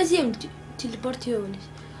 по-моему, на Землю телепортировались.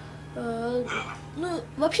 Ну,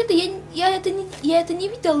 вообще-то я это не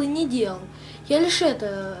видел и не делал. Я лишь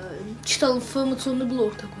читал информационный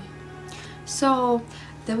блог такой. So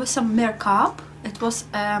there was some Merkab. It was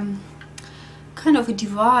kind of a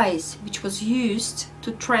device which was used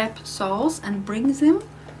to trap souls and bring them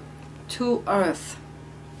to Earth.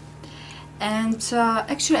 And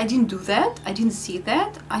actually I didn't do that, I didn't see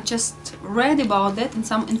that, I just read about that in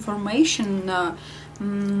some information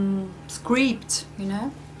script, you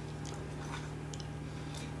know.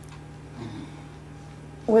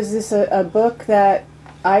 Was this a book that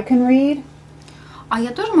I can read? А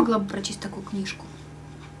я тоже могла бы прочесть такую книжку.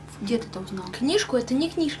 Где ты это узнал? Книжку? Это не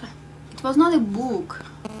книжка. It was not a book.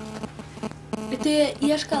 Это,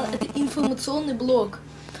 я же сказала, это информационный блог.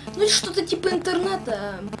 Ну, что-то типа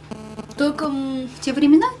интернета. Только... В те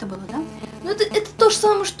времена это было, да? Ну, это то же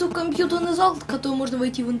самое, что компьютерный зал, в который можно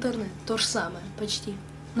войти в интернет. То же самое, почти.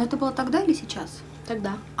 Но это было тогда или сейчас?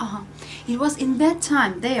 Тогда. It was in that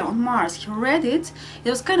time there on Mars. He read it.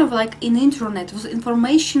 It was kind of like in internet. It was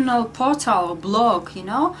informational portal, blog, you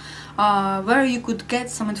know, where you could get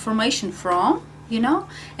some information from, you know.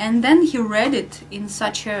 And then he read it in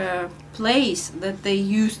such a place that they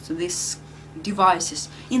used these devices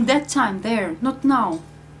in that time there, not now.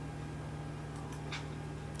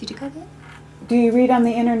 Did you get that? Do you read on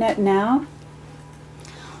the internet now?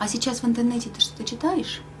 А сейчас в интернете ты что-то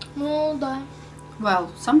читаешь? Ну, да.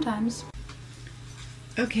 Well, sometimes.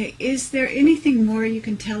 Okay, is there anything more you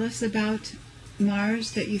can tell us about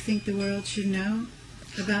Mars that you think the world should know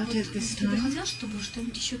about at this Ты бы time? хотел, чтобы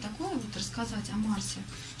что-нибудь еще такое вот рассказать о Марсе,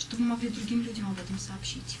 чтобы мы могли другим людям об этом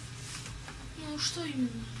сообщить? Ну, что именно?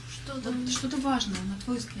 Вот что-то важное, на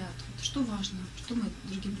твой взгляд. Вот что важно, что мы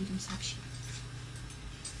другим людям сообщим?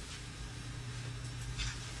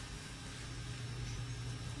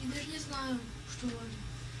 Я даже не знаю, что важно.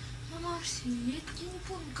 На Марсе, я не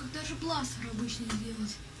помню, как даже бластер обычно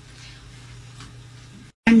сделать.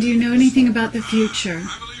 And do you know anything about the future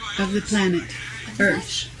of the planet,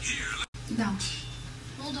 Earth? Да.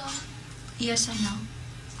 Ну да. Yes, I know.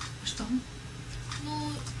 Что?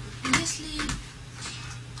 Ну, если...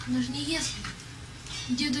 Даже не если.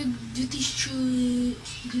 Где-то к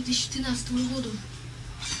 2013 году.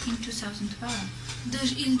 In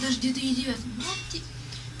 2012. Или даже где-то и 2009. Ну,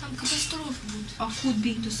 там катастрофы будут. Or could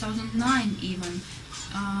be 2009 even.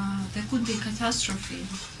 There could be catastrophe.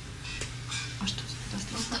 А что за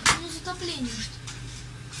катастрофа? Ну, затопление что.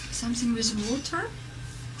 Something with water?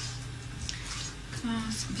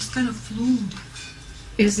 This kind of flood.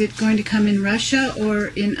 Is it going to come in Russia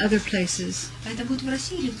or in other places? Это будет в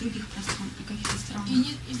России или в других каких-то странах?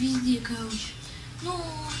 И везде, короче. Ну...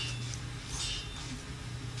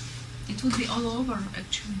 It would be all over,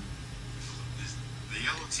 actually.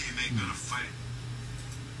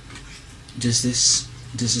 Does this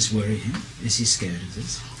worry him? Is he scared of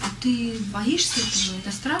this? А ты боишься этого?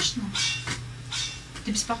 Это страшно?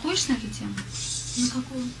 Ты беспокоишься на эту тему? На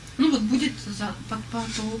какую? Ну вот будет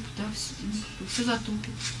потоп, да, все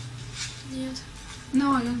затопит. Нет.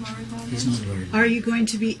 No, I don't worry about He's it. not worried. Are you going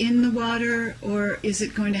to be in the water or is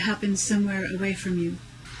it going to happen somewhere away from you?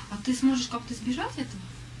 А ты сможешь как-то избежать этого?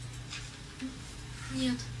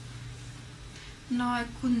 Нет. No, I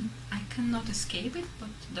cannot escape it, but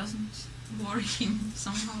it doesn't worry him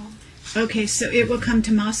somehow. Okay, so it will come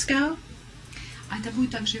to Moscow? А это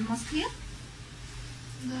будет также и в Москве?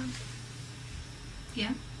 Да.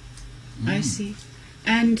 Yeah. I see.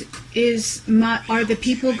 And are the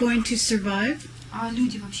people going to survive? А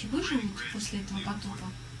люди вообще выживут после этого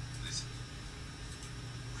потопа?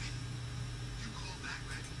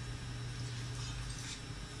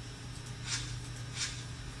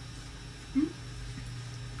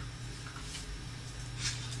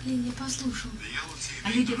 Блин, я послушал.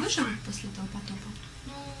 А люди выживут после этого потопа?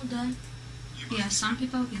 Ну, да. Yeah, some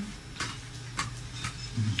people will.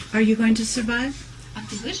 Are you going to survive? А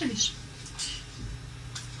ты выживешь?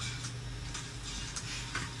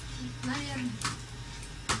 Наверное.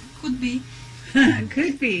 Could be.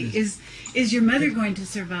 Could be. Is your mother going to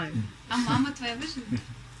survive? А мама твоя выживет?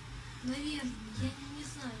 Наверное, я не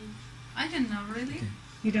знаю. I don't know, really.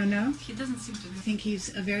 You don't know? He doesn't seem to I be. think he's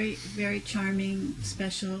a very, very charming,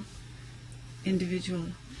 special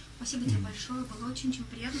individual. Спасибо тебе большое, было очень-очень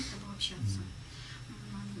приятно с тобой общаться.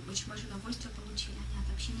 Очень большое удовольствие получили от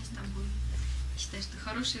общения с тобой. Считаю, что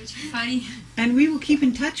хороший очень парень. And we will keep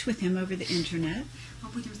in touch with him over the internet. Мы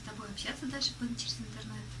будем с тобой общаться дальше через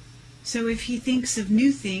интернет. So if he thinks of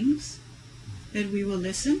new things, that we will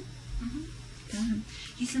listen. Tell him.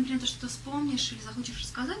 Если, например, ты что-то вспомнишь или захочешь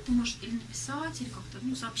рассказать, ты можешь или написать, или как-то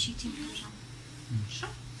сообщить им тоже. Хорошо?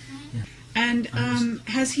 And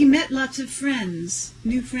has he met lots of friends,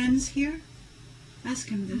 new friends here? Ask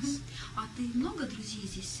him this. А ты много друзей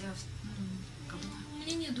здесь? У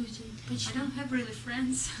меня нет друзей. I don't have really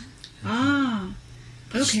friends. Ah,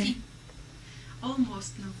 okay.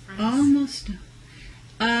 Almost no friends. Almost.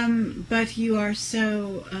 But you are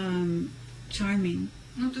so charming.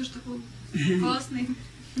 Ну, ты что такой классный.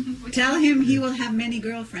 Tell him he will have many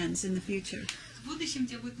girlfriends in the future. В будущем у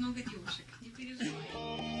тебя будет много девушек. Не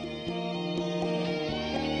переживай.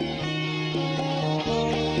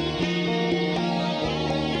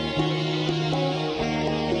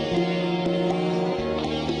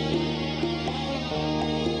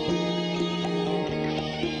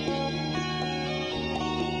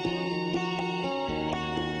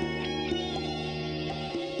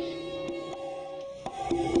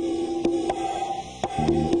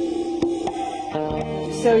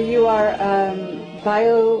 So you are a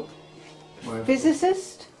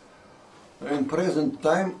biophysicist? In present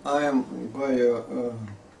time, I am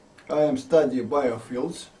study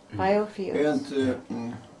biofields. Biofields.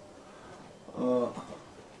 And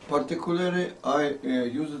particularly, I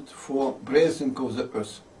use it for breathing of the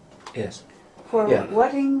earth. Yes. For Yeah.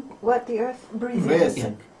 what the earth breathes?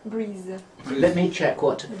 Breathing. Breathe. Let me check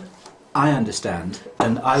what I understand,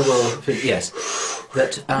 and I will. Yes,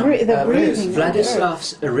 that The breathing of the earth.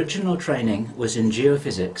 Vladislav's original training was in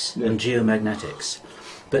geophysics and geomagnetics,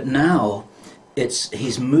 but now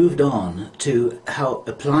he's moved on to how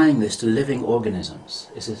applying this to living organisms.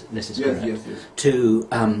 This is Yes, correct. yes, yes. To,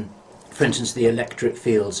 for instance, the electric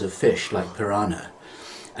fields of fish like piranha,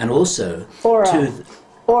 and also Aura. to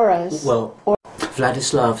Auras. well,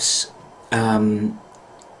 Vladislav's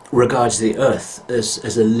regards the Earth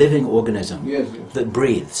as a living organism Yes, yes. that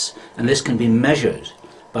breathes, and this can be measured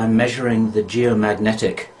by measuring the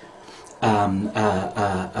geomagnetic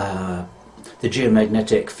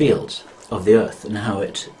fields of the Earth and how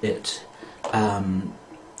it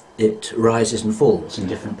rises and falls in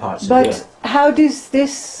different parts of the But Earth. how does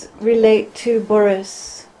this relate to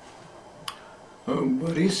Boris?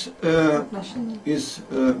 Boris is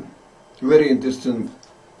very interesting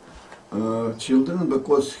children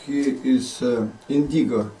because he is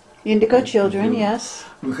indigo. Indigo children, yes.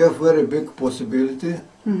 We have very big possibility.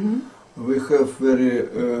 We have very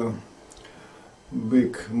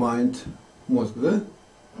big mind, most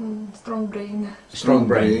Strong brain. Strong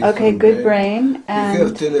brain. Okay, strong good brain We have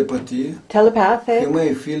and telepathy. telepathic. He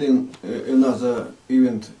may feel in another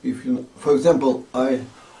event. If you, for example, I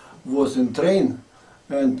was in train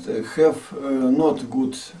and have not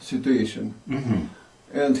good situation,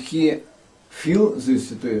 and he feel this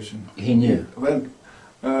situation. He knew. When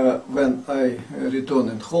I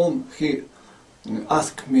returned home, he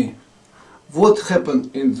asked me, "What happened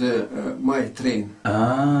in the my train?"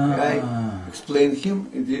 I explained him.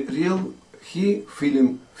 The real he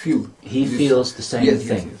feel. He this. feels the same Yes,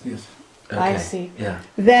 thing. Yes, yes, I Okay, see. Yeah.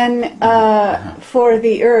 Then for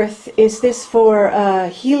the earth, is this for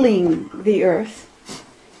healing the earth?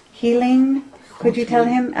 Healing? Could you tell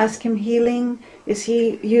him, ask him healing? Is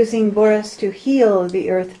he using Boris to heal the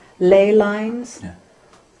earth? Ley lines? Yeah.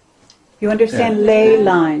 You understand Yeah. ley This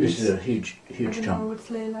lines? is a huge I don't know chunk. what's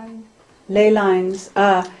ley line. Ley lines.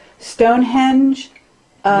 Stonehenge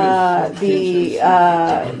the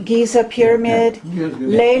Giza pyramid,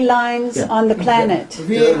 ley lines on the planet.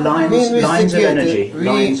 Lines of energy,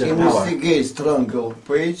 lines of power. We investigate triangle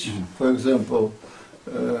page, for example,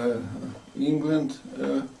 England,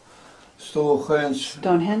 Stonehenge,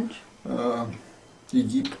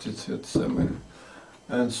 Egypt, etc.,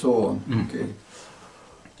 and so on. Okay.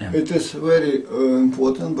 Yeah. It is very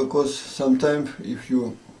important because sometimes if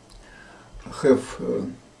you have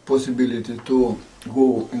possibility to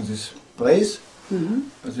go in this place,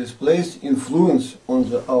 this place influence on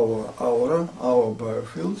the our aura, our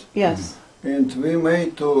biofield. Yes. And we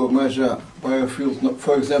made to measure biofield,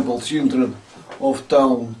 for example, children of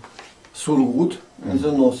town Surgut in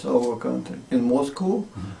the north of our country, in Moscow,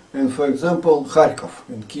 and for example Kharkov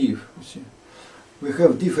in Kiev. You see, we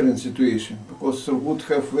have different situation because Surgut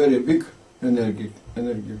have very big energy,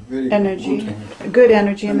 very good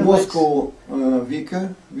energy in the Moscow weak.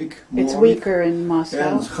 It's weaker in Moscow.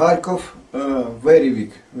 And Kharkov very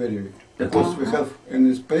weak. Because we have in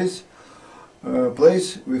this place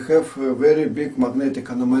we have a very big magnetic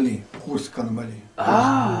anomaly, Kursk anomaly.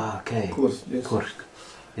 Okay. Kursk, yes. Kursk.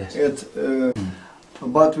 Yes.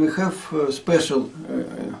 But we have special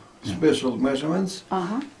measurements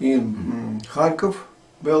in Kharkov,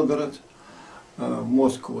 Belgorod,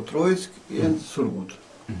 Moscow, Troitsk, and Surgut.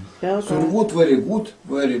 Surgut very good,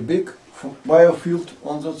 very big biofield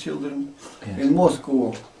on the children. Yes. In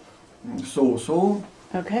Moscow, so.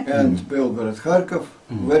 Okay. And Belgorod, Kharkov,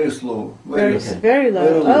 very slow. Very low. Very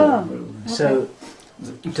low. So,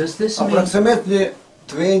 does this mean approximately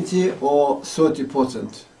 20 or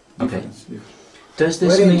 30%? Okay. Does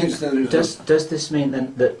this mean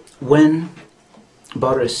then that when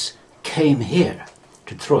Boris came here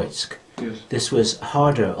to Troitsk, this was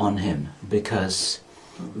harder on him because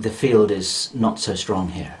the field is not so strong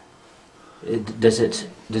here? Does it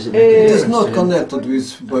make a difference? It's not connected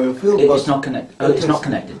with biofield. It's not connected. Oh, it's not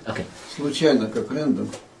connected. Okay. Случайно, как random,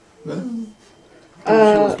 да?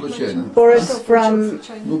 Случайно. Boris from.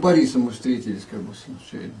 Ну, Бориса мы встретились как бы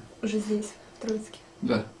случайно. Уже здесь, в Троицке.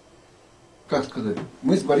 Да. Как сказать?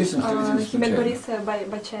 Мы с Борисом встретились случайно. He met Boris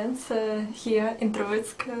by chance here in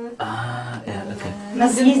Троицк. Okay. На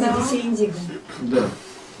съезде детей Индиго. Да.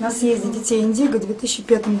 На съезде детей Индиго в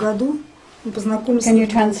 2005 году мы познакомились. Can you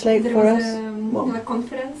translate for us? A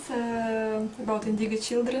conference about Indigo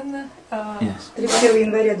children. Yes. 31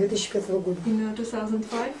 января 2005 года. In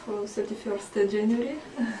 2005, 31st January.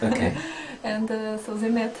 Okay. And so they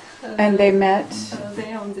met. And they met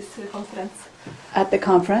there on this conference. At the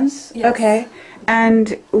conference? Yes. Okay.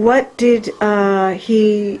 And what did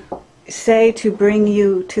he say to bring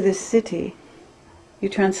you to this city? You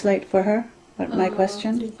translate for her? What my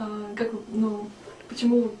question?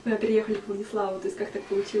 Почему вы переехали в Владиславу? То есть как так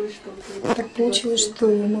получилось, что... Так получилось, что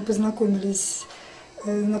мы познакомились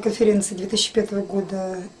на конференции 2005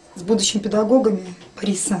 года с будущими педагогами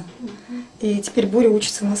Бориса. И теперь Боря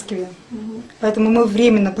учится в Москве. Поэтому мы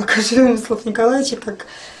временно пока живем в Слав Николаевиче, как...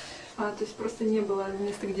 то есть просто не было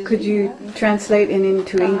места, где... Could you translate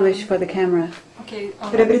into English for the camera? Okay,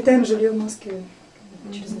 приобретаем жилье в Москве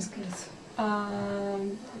через несколько лет.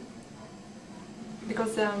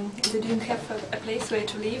 Because they didn't have a place where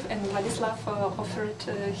to live, and Vladislav offered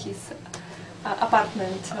his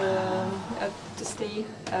apartment to stay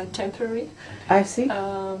temporary. I see.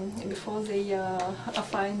 Before they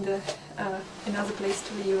find another place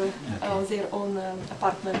to live, their own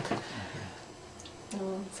apartment.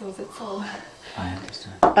 So that's all. I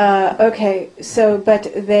understand. Okay, so but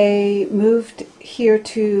they moved here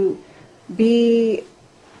to be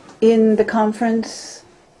in the conference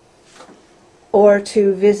or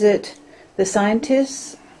to visit the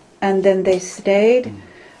scientists, and then they stayed.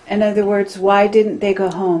 In other words, why didn't they go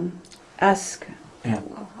home? Ask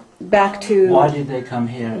back to... Why did they come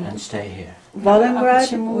here and stay here? Volgograd?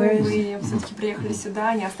 Почему вы все-таки приехали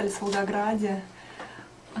сюда, не остались в Волгограде?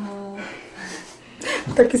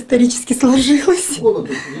 Так исторически сложилось.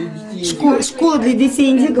 Школа для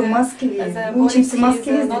детей Индиго в Москве. Мы учимся в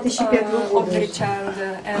Москве с 2005 года.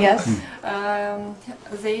 Yes.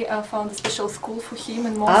 They found a special school for him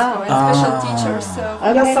in Moscow and special teachers.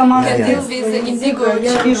 Я сама deal with Indigo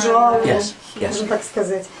я вижу ауру, можно так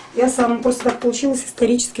сказать. Я сама просто так получилось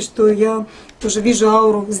исторически, что я тоже вижу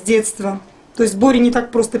ауру с детства. То есть Боря не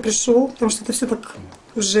так просто пришел, потому что это все так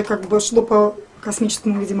уже как бы шло по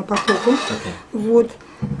космическому, видимо, потоку. Вот.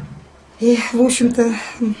 И, в общем-то,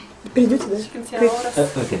 придете, да?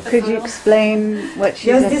 Could you explain what she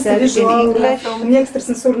Я с just детства said вижу in ауру. English? У меня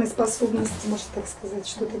экстрасенсорные способности, можно так сказать,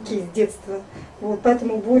 что такие с детства. Вот,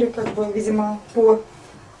 поэтому Боря, как бы, видимо, по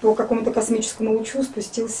какому-то космическому лучу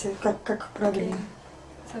спустился, как правильно.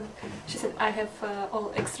 So she said, I have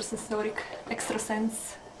all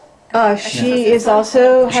extrasense. She is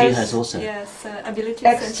also She has also. Yes, abilities.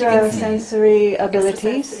 extrasensory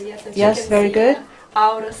abilities. Extrasensory, yes, and Yes, she can very see, good.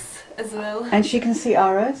 Auras as well. And she can see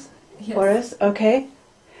auras. Yes. Auras, okay.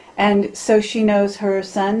 And so she knows her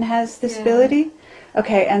son has this ability.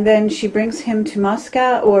 Okay, and then she brings him to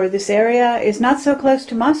Moscow, or this area is not so close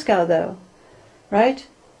to Moscow, though, right?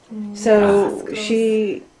 So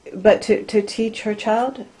but to teach her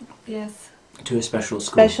child. Yes. To a special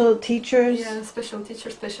school. Special teachers. Yeah, special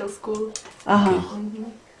teacher, special school.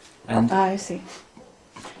 And I see.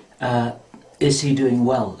 Is he doing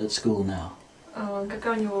well at school now?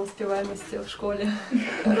 Какая у него успеваемость в школе?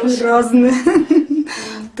 Разные.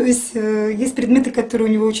 То есть есть предметы, которые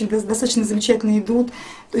у него очень достаточно замечательно идут.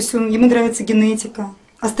 То есть ему нравится генетика,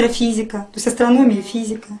 астрофизика, то есть астрономия и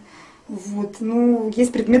физика. Вот. Ну,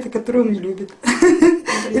 есть предметы, которые он не любит.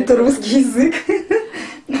 Это русский язык.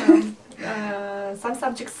 Some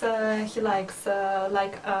subjects he likes,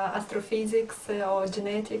 like astrophysics or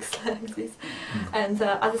genetics, like this. And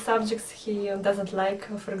other subjects he doesn't like,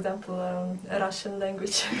 for example, Russian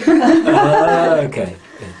language. Okay.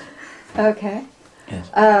 Okay.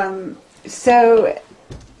 Yes. So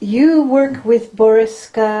you work with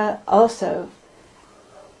Boriska also.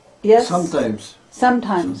 Yes. Sometimes.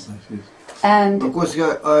 Sometimes. Yes. And because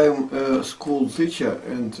I am a school teacher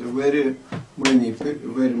and very many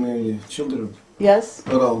children yes.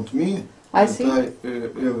 around me. I see. I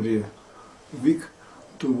every week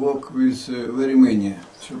to work with very many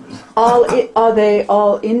children. Are they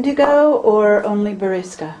all indigo or only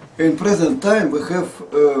Boriska? In present time we have,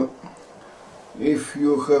 if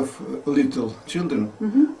you have little children,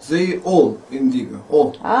 they all indigo.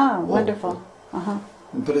 All. Wonderful.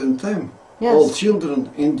 In present time. Yes. All children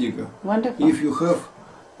indigo. Wonderful. If you have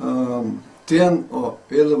 10 or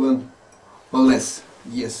 11 or less,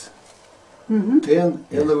 yes. 10,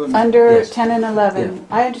 11. Under yes. 10 and 11. Yeah.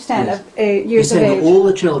 I understand. Yes. Of years He of said age. that all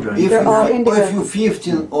the children. If They're all indigo. if you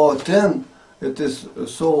 15 or 10, it is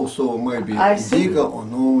so maybe I see. indigo or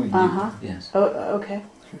no indigo. Yes. Oh, okay.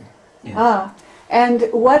 Yes. And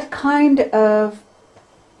what kind of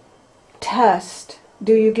test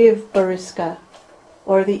do you give Boriska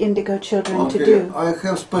or the indigo children to do? I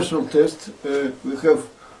have special test. We have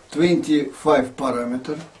 25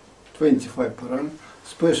 parameter,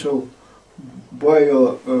 special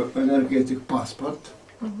bioenergetic passport.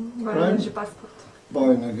 Bioenergy passport.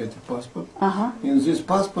 Bioenergetic passport. In this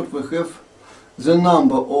passport we have the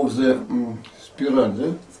number of the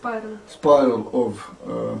spiral of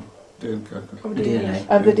DNA.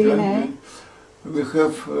 Of the DNA. We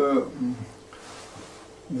have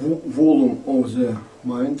volume of the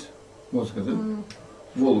mind. What's that?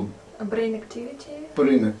 Volume. Brain activity.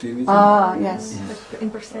 Brain activity. Yes. In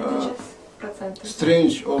percentages.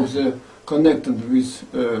 Strength of the connected with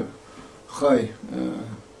high.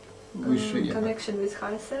 Connection with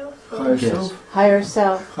high self. Higher Yes. self. Higher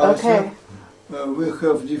self. Higher Okay. self. We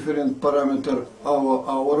have different parameter. Our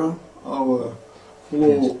aura, our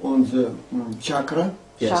flow on the chakra.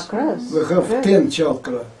 Yes. Chakras. We have Good. 10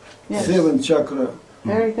 chakra, Yes. 7 chakra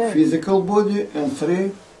Very good. physical body and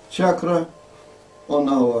 3 chakra on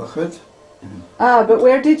our head. But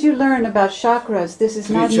where did you learn about chakras? This is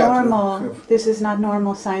Three not chakra normal. have. This is not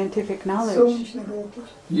normal scientific knowledge. Солнечный головой.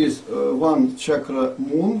 Yes, 1 chakra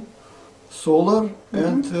moon, solar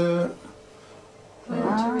and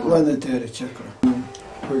planetary chakra.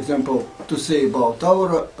 For example, to say about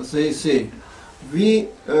aura, they say we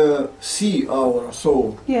see our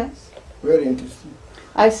soul. Yes, Very interesting.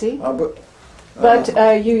 I see. But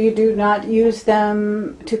you do not use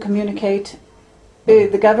them to communicate.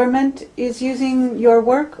 The government is using your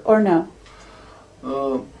work or no?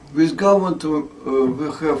 With government we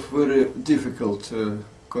have very difficult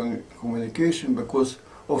communication because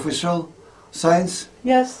official science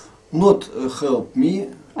Yes, not help me.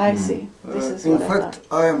 I see. This is In what fact,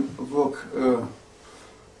 I am work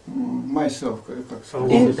myself.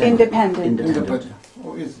 Independent. Independent.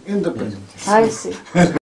 Oh, it's independent. I see.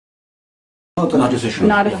 Not officially.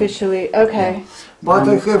 Not officially. Okay. But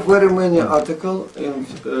I have very many articles, and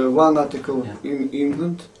one article in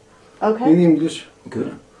England, in Okay. English,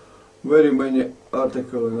 Good. very many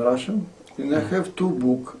articles in Russian, and I have 2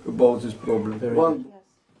 books about this problem. Very One.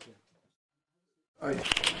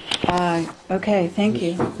 Okay. Thank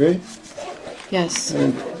you. Okay. Yes.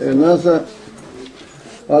 And another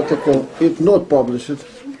article, it's not published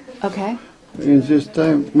Okay. in this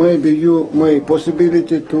time. Maybe you may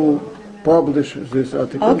possibility to publish this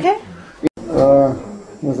article. Okay.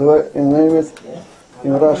 Name it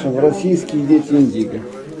in Russian «Российские дети Индиго».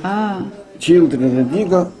 Children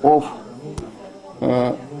Indigo of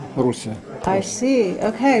Russia. I see.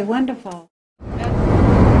 Okay, wonderful.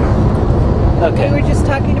 Okay. We were just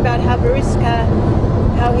talking about how Boriska,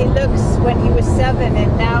 how he looks when he was 7,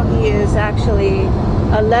 and now he is actually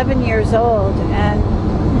 11 years old, and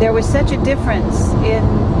there was such a difference in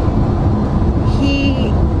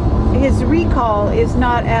his recall is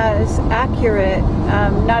not as accurate,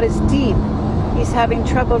 not as deep. He's having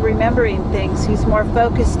trouble remembering things. He's more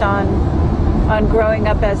focused on growing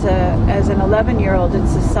up as an 11-year-old in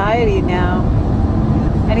society now,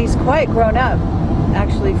 and he's quite grown up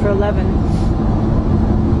actually for 11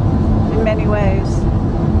 in many ways.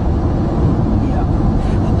 Yeah,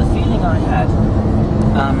 the feeling I had,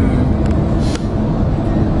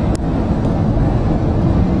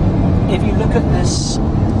 if you look at this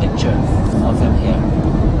picture of him here,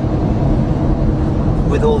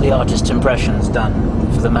 with all the artist impressions done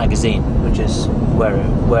for the magazine, which is where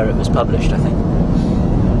it was published, I think,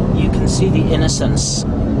 you can see the innocence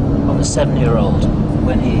of a 7-year-old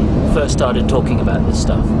when he first started talking about this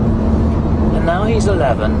stuff. And now he's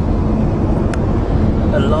 11.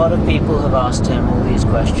 A lot of people have asked him all these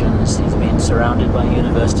questions. He's been surrounded by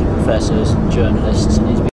university professors and journalists,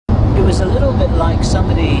 and it was a little bit like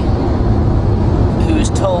somebody who's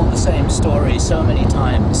told the same story so many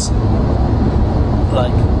times.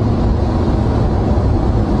 Like,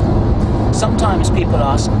 sometimes people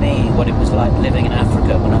ask me what it was like living in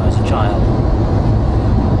Africa when I was a child.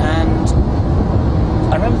 And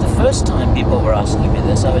I remember the first time people were asking me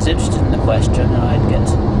this, I was interested in the question, and I'd get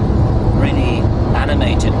really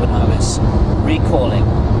animated when I was recalling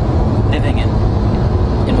living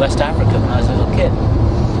in West Africa when I was a little kid.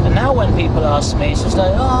 And now when people ask me, it's just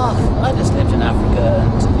like, oh, I just lived in Africa,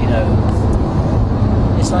 and, you know,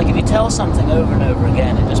 it's like if you tell something over and over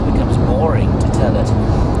again, it just becomes boring to tell it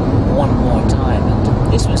one more time.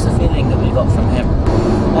 And this was the feeling that we got from him.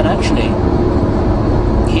 And actually,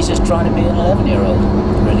 he's just trying to be an 11-year-old,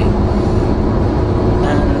 really.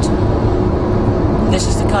 And this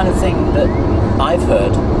is the kind of thing that I've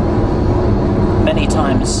heard many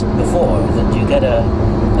times before, that you get a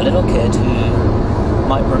little kid who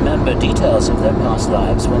might remember details of their past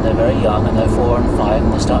lives when they're very young, and they're 4 and 5,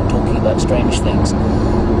 and they start talking about strange things,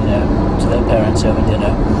 you know, to their parents over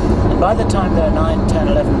dinner. And by the time they're 9, 10,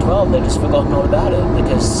 11, 12, they've just forgotten all about it,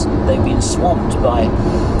 because they've been swamped by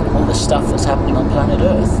all the stuff that's happening on planet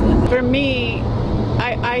Earth. For me,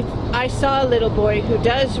 I saw a little boy who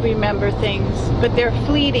does remember things, but they're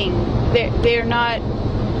fleeting. They're not,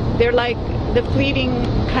 they're like the fleeting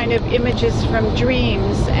kind of images from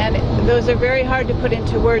dreams, and those are very hard to put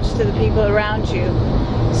into words to the people around you.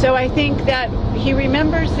 So I think that he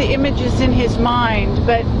remembers the images in his mind,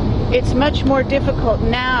 but it's much more difficult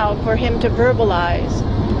now for him to verbalize.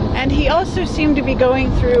 And he also seemed to be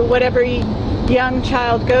going through whatever young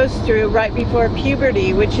child goes through right before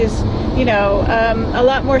puberty, which is, you know, a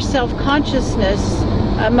lot more self-consciousness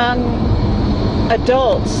among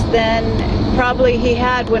adults than probably he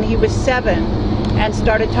had when he was 7 and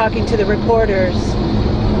started talking to the reporters.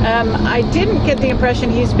 I didn't get the impression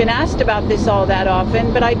he's been asked about this all that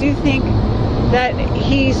often, but I do think that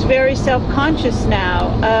he's very self-conscious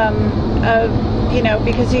now, you know,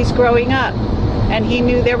 because he's growing up, and he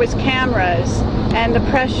knew there was cameras, and the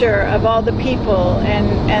pressure of all the people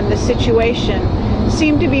and the situation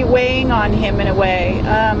seemed to be weighing on him in a way.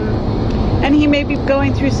 And he may be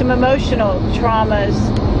going through some emotional traumas.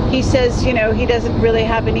 He says, you know, he doesn't really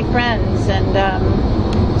have any friends, and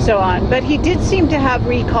so on. But he did seem to have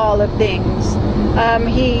recall of things.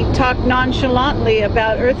 He talked nonchalantly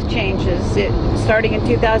about Earth changes starting in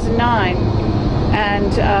 2009,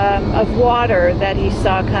 and of water that he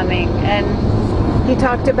saw coming. And he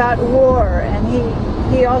talked about war, and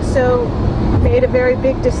he also made a very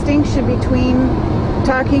big distinction between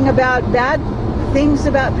talking about bad things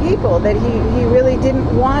about people, that he really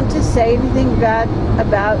didn't want to say anything bad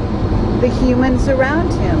about the humans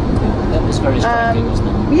around him. That was very striking,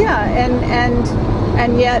 wasn't it? Yeah,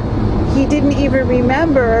 and yet he didn't even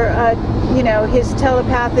remember, you know, his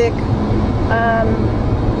telepathic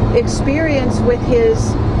experience with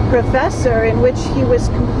his professor, in which he was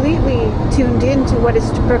completely tuned into what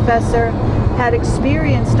his professor had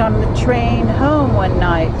experienced on the train home one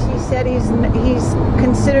night. He said he's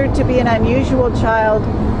considered to be an unusual child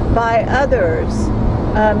by others.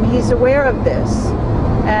 He's aware of this,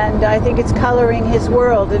 and I think it's coloring his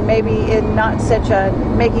world, and maybe in not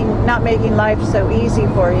making life so easy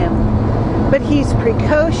for him. But he's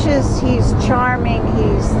precocious, he's charming,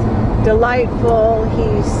 he's delightful,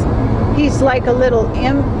 he's like a little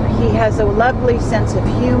imp. He has a lovely sense of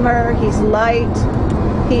humor, he's light,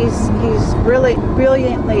 he's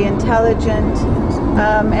brilliantly intelligent.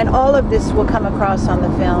 And all of this will come across on the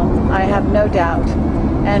film, I have no doubt.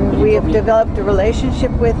 And we have developed a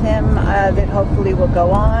relationship with him that hopefully will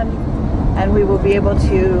go on, and we will be able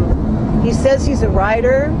to, he says he's a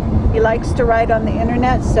writer, he likes to write on the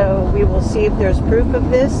internet, so we will see if there's proof of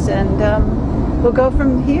this, and we'll go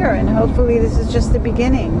from here, and hopefully this is just the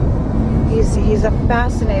beginning. He's a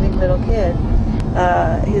fascinating little kid.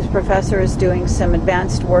 His professor is doing some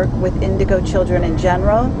advanced work with indigo children in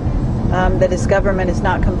general, that his government is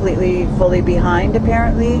not completely fully behind,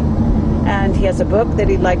 apparently. And he has a book that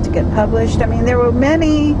he'd like to get published. I mean, there were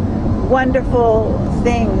many wonderful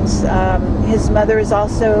things. His mother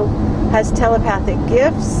has telepathic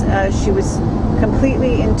gifts. She was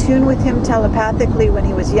completely in tune with him telepathically when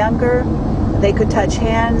he was younger. They could touch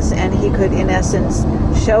hands, and he could, in essence,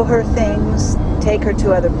 show her things, take her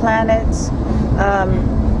to other planets,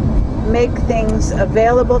 make things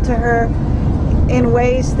available to her in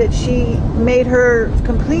ways that she made her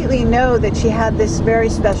completely know that she had this very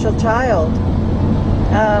special child.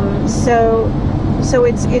 So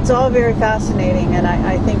it's all very fascinating, and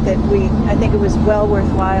I think it was well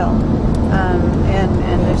worthwhile,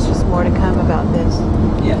 and there's just more to come about this.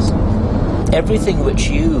 Yes, everything which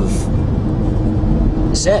you've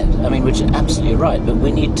said, I mean, which is absolutely right, but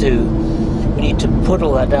we need to put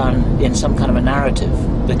all that down in some kind of a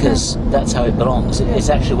narrative, because that's how it belongs. It's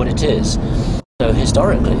actually what it is. So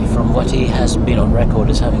historically, from what he has been on record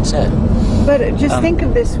as having said. But just think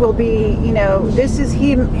of this will be, this is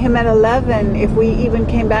him at 11. If we even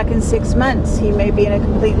came back in 6 months, he may be in a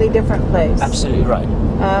completely different place. Absolutely right.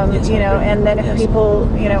 Yes, and then if people,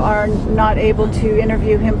 are not able to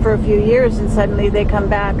interview him for a few years and suddenly they come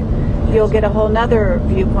back, you'll get a whole nother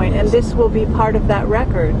viewpoint, and this will be part of that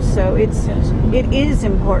record. So it is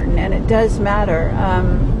important, and it does matter.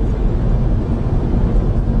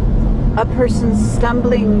 A person's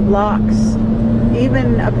stumbling blocks,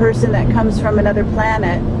 even a person that comes from another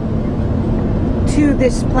planet to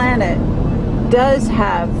this planet, does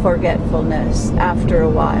have forgetfulness after a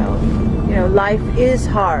while. Life is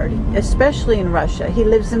hard, especially in Russia. He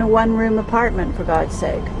lives in a one-room apartment, for God's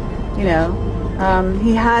sake. He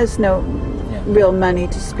has no real money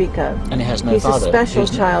to speak of. And he has no He's father. A special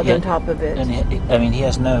child on top of it. And he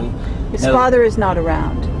has no... His father is not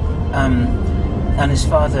around. And his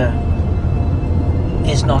father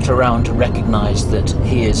is not around to recognize that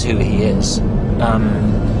he is who he is,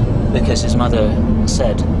 because his mother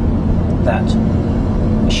said that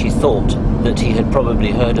she thought that he had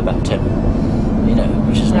probably heard about him,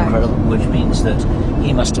 which is incredible, which means that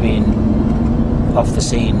he must have been off the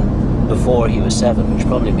scene before he was 7, which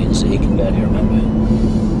probably means that he can barely remember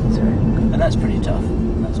him. That's right. And that's pretty tough.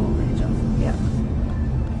 That's all pretty tough. Yeah.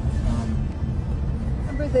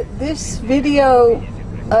 Remember that this video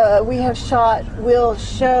we have shot will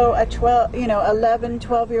show a 11,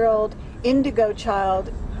 12-year-old indigo child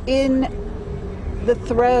in the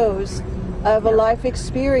throes of a life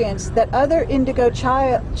experience that other indigo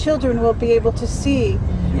children will be able to see,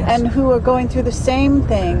 and who are going through the same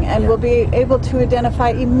thing, and will be able to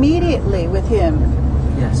identify immediately with him.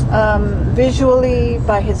 Yes. Visually,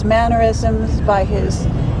 by his mannerisms, by his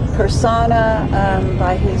persona,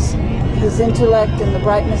 by his intellect and the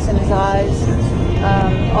brightness in his eyes.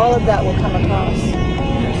 All of that will come across.